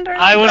Colonel Sanders?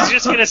 I was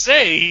just going to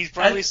say, he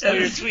probably saw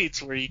your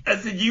tweets where you... I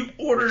said, you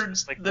ordered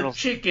the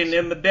chicken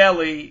in the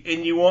deli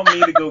and you want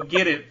me to go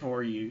get it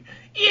for you.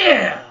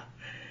 Yeah.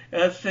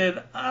 And I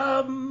said,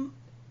 I'll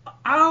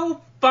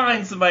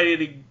find somebody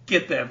to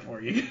get that for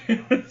you.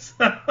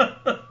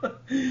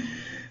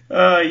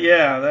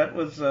 Yeah, that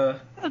was...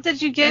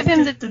 did you give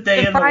him the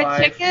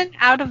fried chicken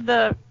out of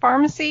the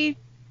pharmacy?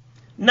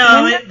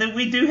 No,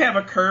 we do have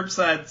a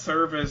curbside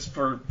service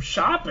for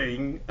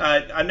shopping.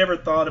 I never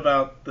thought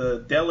about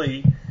the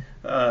deli,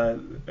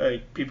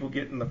 people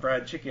getting the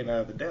fried chicken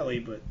out of the deli,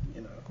 but, you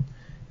know,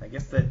 I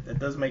guess that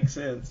does make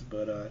sense.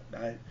 But,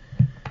 I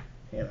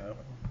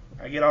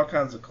get all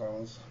kinds of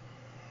calls.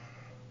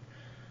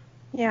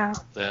 Yeah.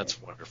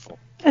 That's wonderful.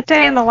 A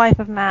day in the life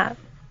of Matt.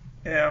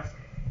 Yeah.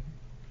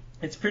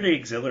 It's pretty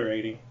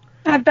exhilarating.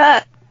 I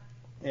bet.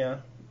 Yeah.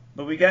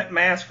 But we got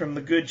masks from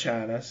the good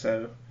China,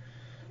 so...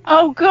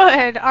 Oh,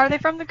 good. Are they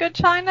from the good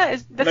China?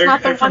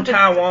 They're from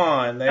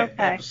Taiwan.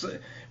 Okay.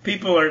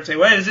 People are saying,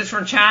 wait, is this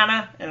from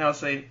China? And I'll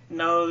say,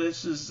 no,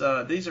 these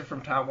are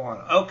from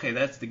Taiwan. Okay,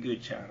 that's the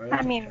good China.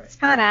 I mean, it's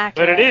kind of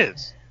accurate. But it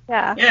is.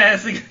 Yeah. Yeah,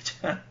 it's the good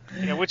China.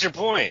 Yeah, what's your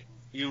point?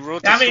 You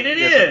wrote this. I mean, it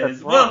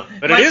is. Well,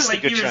 but it is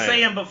like the good you were China.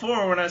 saying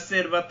before when I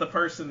said about the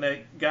person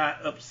that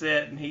got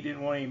upset and he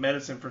didn't want any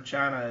medicine for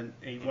China and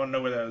he wanted to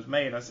know where that was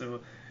made. I said,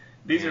 well,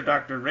 these are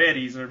Dr.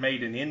 Reddy's. They're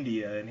made in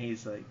India. And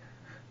he's like,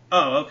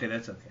 oh, okay,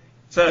 that's okay.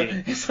 So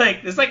it's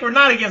like we're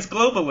not against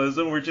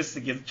globalism. We're just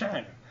against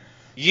China.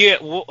 Yeah,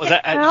 well,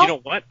 you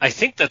know what? I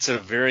think that's a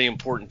very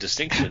important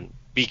distinction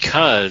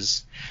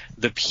because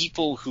the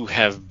people who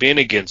have been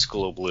against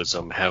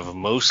globalism have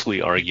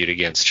mostly argued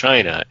against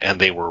China,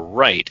 and they were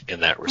right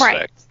in that respect.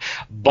 Right.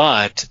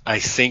 But I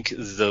think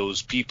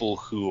those people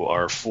who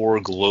are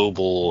for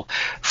global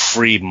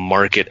free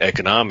market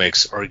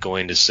economics are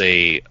going to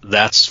say,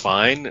 that's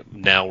fine,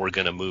 now we're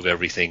going to move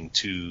everything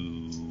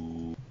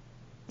to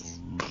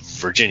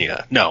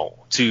Virginia. No,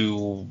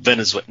 to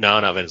Venezuela.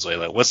 No, not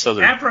Venezuela. What's the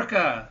other?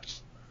 Africa.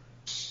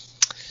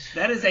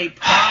 That is a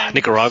prime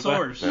Nicaragua?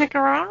 source.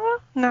 Nicaragua?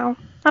 No.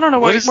 I don't know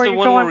where you're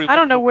going. I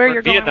don't know where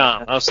you're going.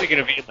 Vietnam. I was thinking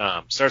of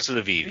Vietnam. Starts with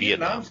a V.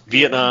 Vietnam.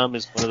 Vietnam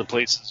is one of the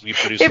places we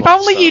produce. If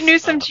only you knew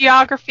some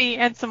geography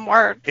and some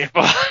words.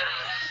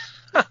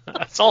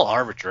 That's all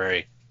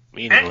arbitrary,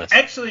 meaningless.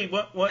 Actually,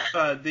 what one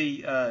of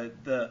the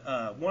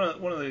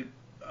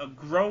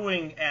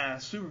growing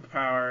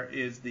superpower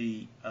is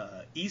the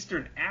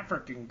Eastern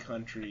African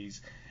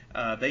countries.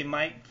 They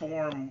might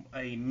form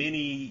a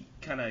mini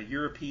kind of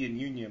European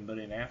Union, but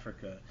in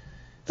Africa.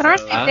 But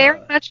aren't they very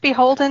much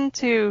beholden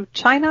to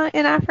China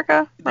in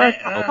Africa? Or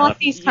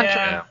Northeast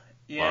country?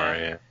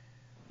 Yeah.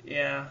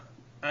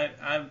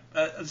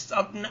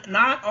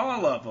 Not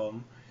all of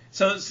them.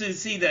 So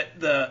see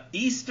that the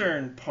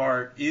eastern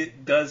part,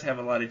 it does have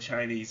a lot of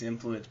Chinese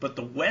influence, but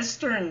the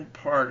western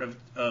part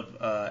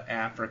of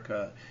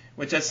Africa,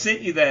 which I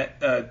sent you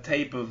that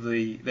tape of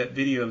that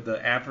video of the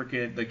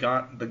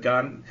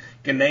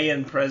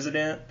Ghanaian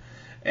president,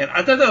 and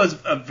I thought that was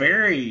a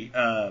very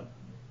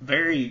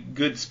very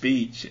good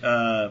speech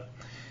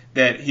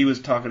that he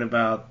was talking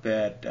about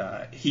that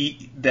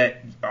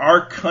that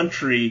our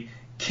country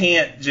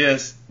can't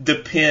just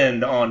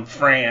depend on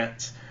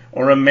France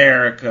or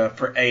America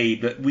for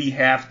aid, but we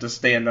have to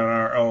stand on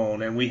our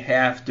own, and we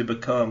have to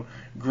become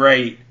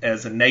great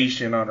as a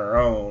nation on our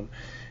own.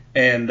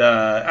 And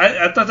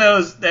I thought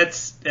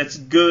that's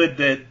good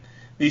that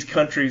these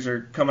countries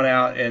are coming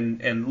out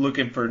and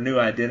looking for new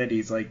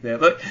identities like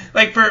that.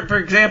 Like for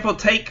example,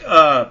 take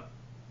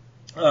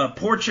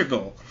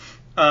Portugal.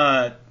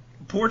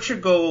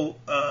 Portugal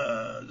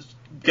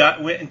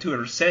went into a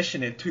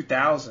recession in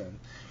 2000,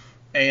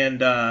 and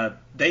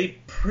they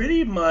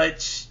pretty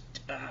much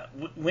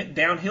went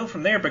downhill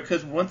from there,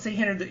 because once they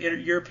entered the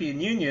European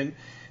Union,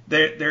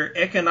 their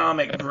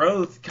economic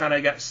growth kind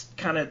of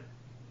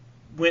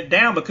went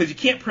down, because you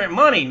can't print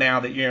money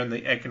now that you're in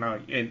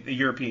the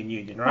European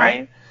Union,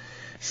 right?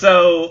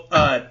 So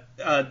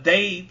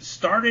they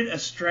started a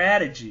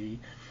strategy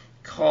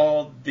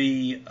called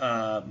the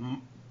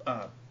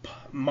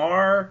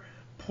Mar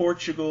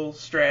Portugal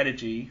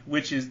strategy,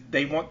 which is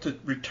they want to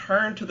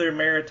return to their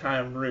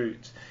maritime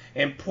roots.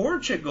 And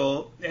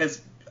Portugal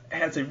has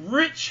a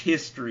rich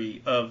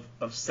history of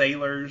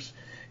sailors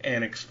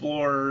and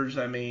explorers.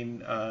 I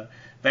mean,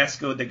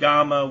 Vasco da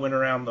Gama went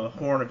around the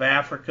Horn of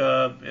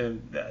Africa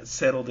and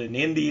settled in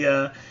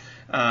India.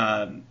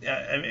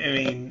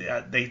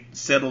 They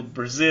settled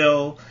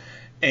Brazil.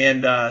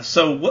 And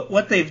so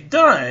what they've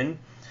done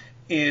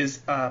is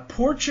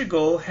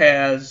Portugal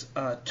has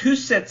two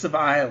sets of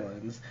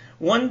islands,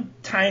 one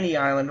tiny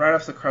island right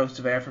off the coast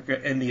of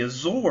Africa, and the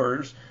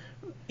Azores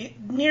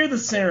near the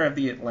center of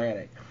the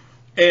Atlantic.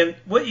 And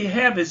what you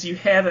have is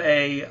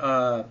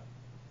a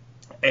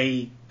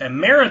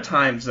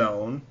maritime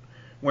zone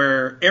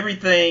where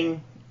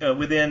everything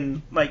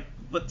within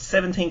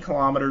 17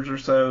 kilometers or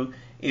so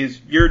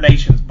is your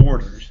nation's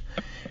borders.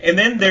 And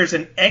then there's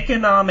an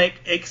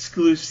economic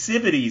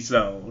exclusivity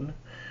zone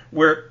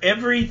where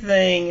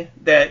everything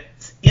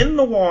that's in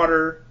the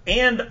water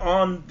and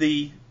on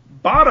the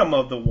bottom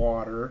of the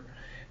water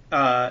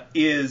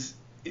is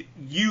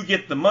you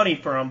get the money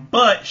from,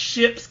 but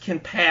ships can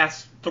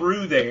pass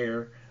through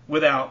there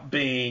without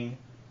being,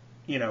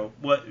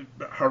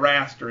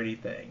 harassed or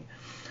anything.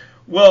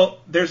 Well,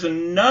 there's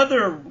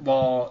another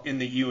law in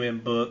the UN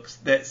books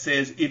that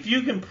says if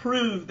you can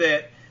prove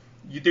that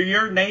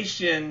your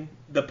nation,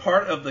 the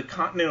part of the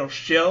continental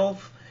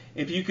shelf,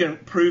 if you can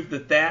prove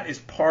that that is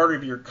part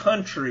of your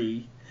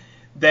country,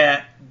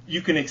 that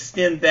you can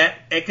extend that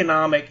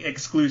economic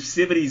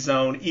exclusivity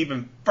zone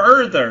even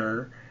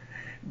further,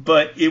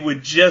 but it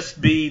would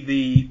just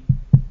be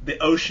the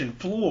ocean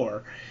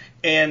floor.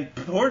 And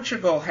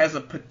Portugal has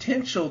a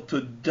potential to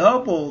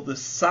double the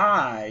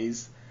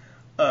size,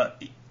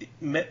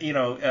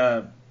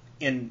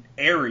 in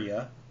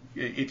area,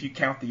 if you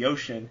count the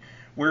ocean,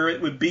 where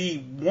it would be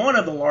one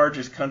of the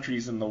largest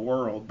countries in the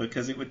world,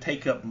 because it would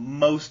take up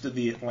most of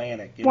the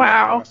Atlantic in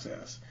that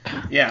process.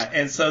 Yeah,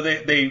 and so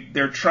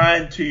they're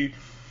trying to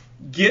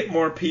get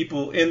more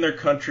people in their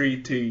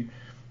country to,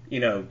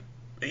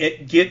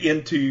 get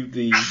into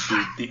the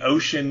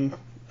ocean,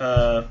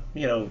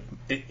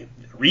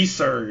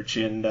 research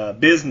and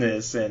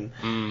business, and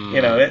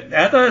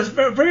I thought it was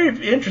very,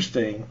 very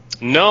interesting.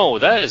 No,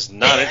 that is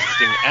not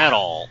interesting at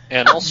all.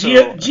 And also,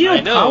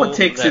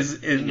 geopolitics is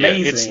amazing. Yeah,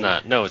 it's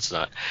not. No, it's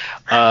not.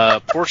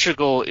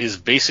 Portugal is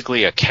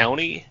basically a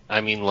county.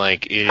 I mean,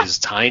 it is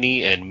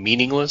tiny and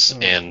meaningless,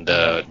 and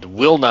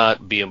will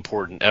not be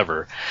important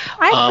ever.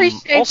 I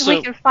appreciate that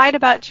we can fight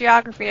about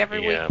geography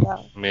every week,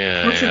 though.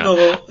 Yeah,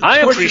 Portugal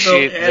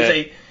appreciate has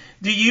that.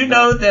 Do you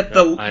know that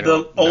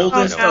the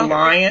oldest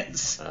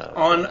alliance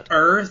on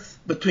Earth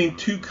between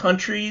two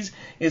countries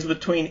is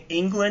between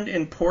England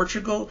and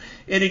Portugal?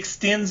 It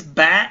extends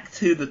back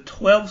to the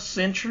 12th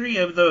century,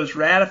 of those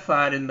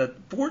ratified in the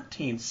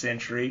 14th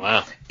century.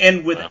 Wow.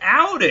 And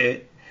without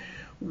it,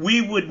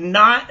 we would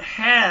not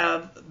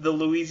have the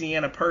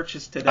Louisiana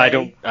Purchase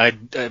today.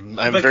 I'm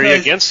very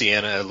against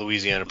the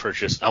Louisiana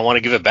Purchase. I want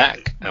to give it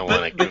back.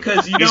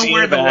 Because you know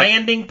where the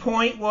landing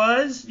point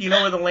was? You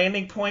know where the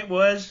landing point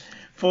was?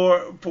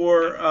 For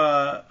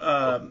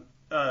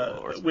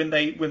when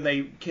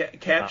they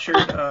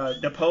captured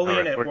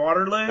Napoleon at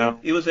Waterloo,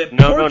 it was at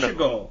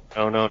Portugal.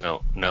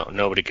 No,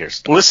 nobody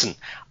cares. Listen,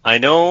 I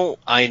know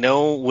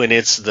when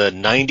it's the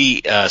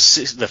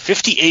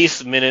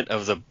 58th minute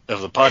of the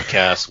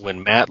podcast,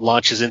 when Matt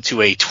launches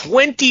into a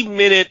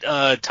 20-minute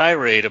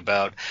tirade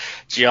about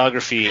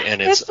geography and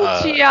its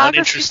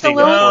uninteresting.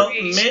 Well,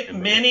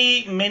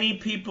 many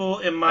people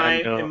in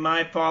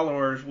my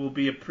followers will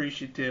be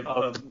appreciative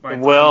of my.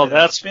 Well,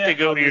 that's what they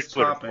go to your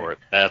Twitter for.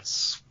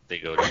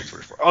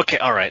 Okay,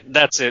 all right,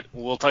 that's it.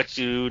 We'll talk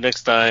to you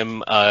next time.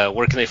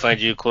 Where can they find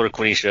you?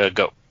 Quotaquanisha,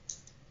 go.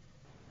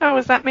 Oh,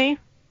 is that me?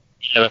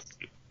 Yeah,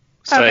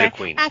 Cider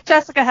Queen. At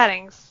Jessica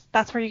Headings.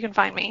 That's where you can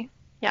find me.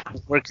 Yeah.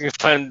 Where can you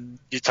find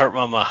your tart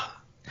mama?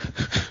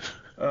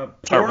 I'll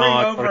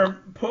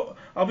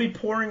be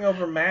pouring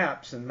over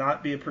maps and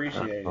not be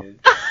appreciated.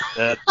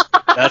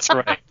 That's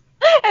right.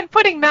 And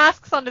putting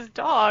masks on his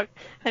dog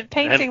and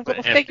painting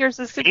little figures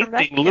of Super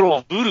Mexican.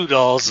 Little voodoo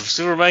dolls of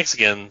Super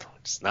Mexican.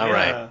 It's not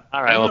right.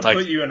 All right, I'm going to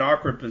put you in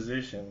awkward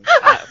position.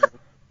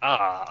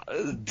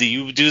 Do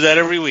you do that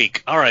every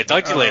week? All right,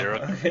 talk to you later.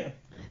 Okay.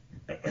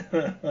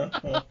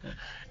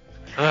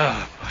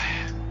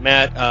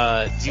 Matt,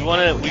 do you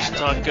want to? We should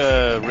talk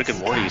Rick and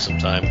Morty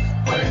sometime.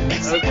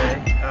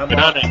 Okay. I'm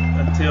off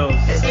until.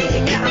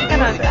 I'm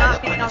gonna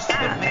not be on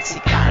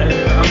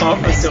that. I'm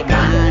off until.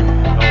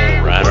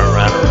 All right.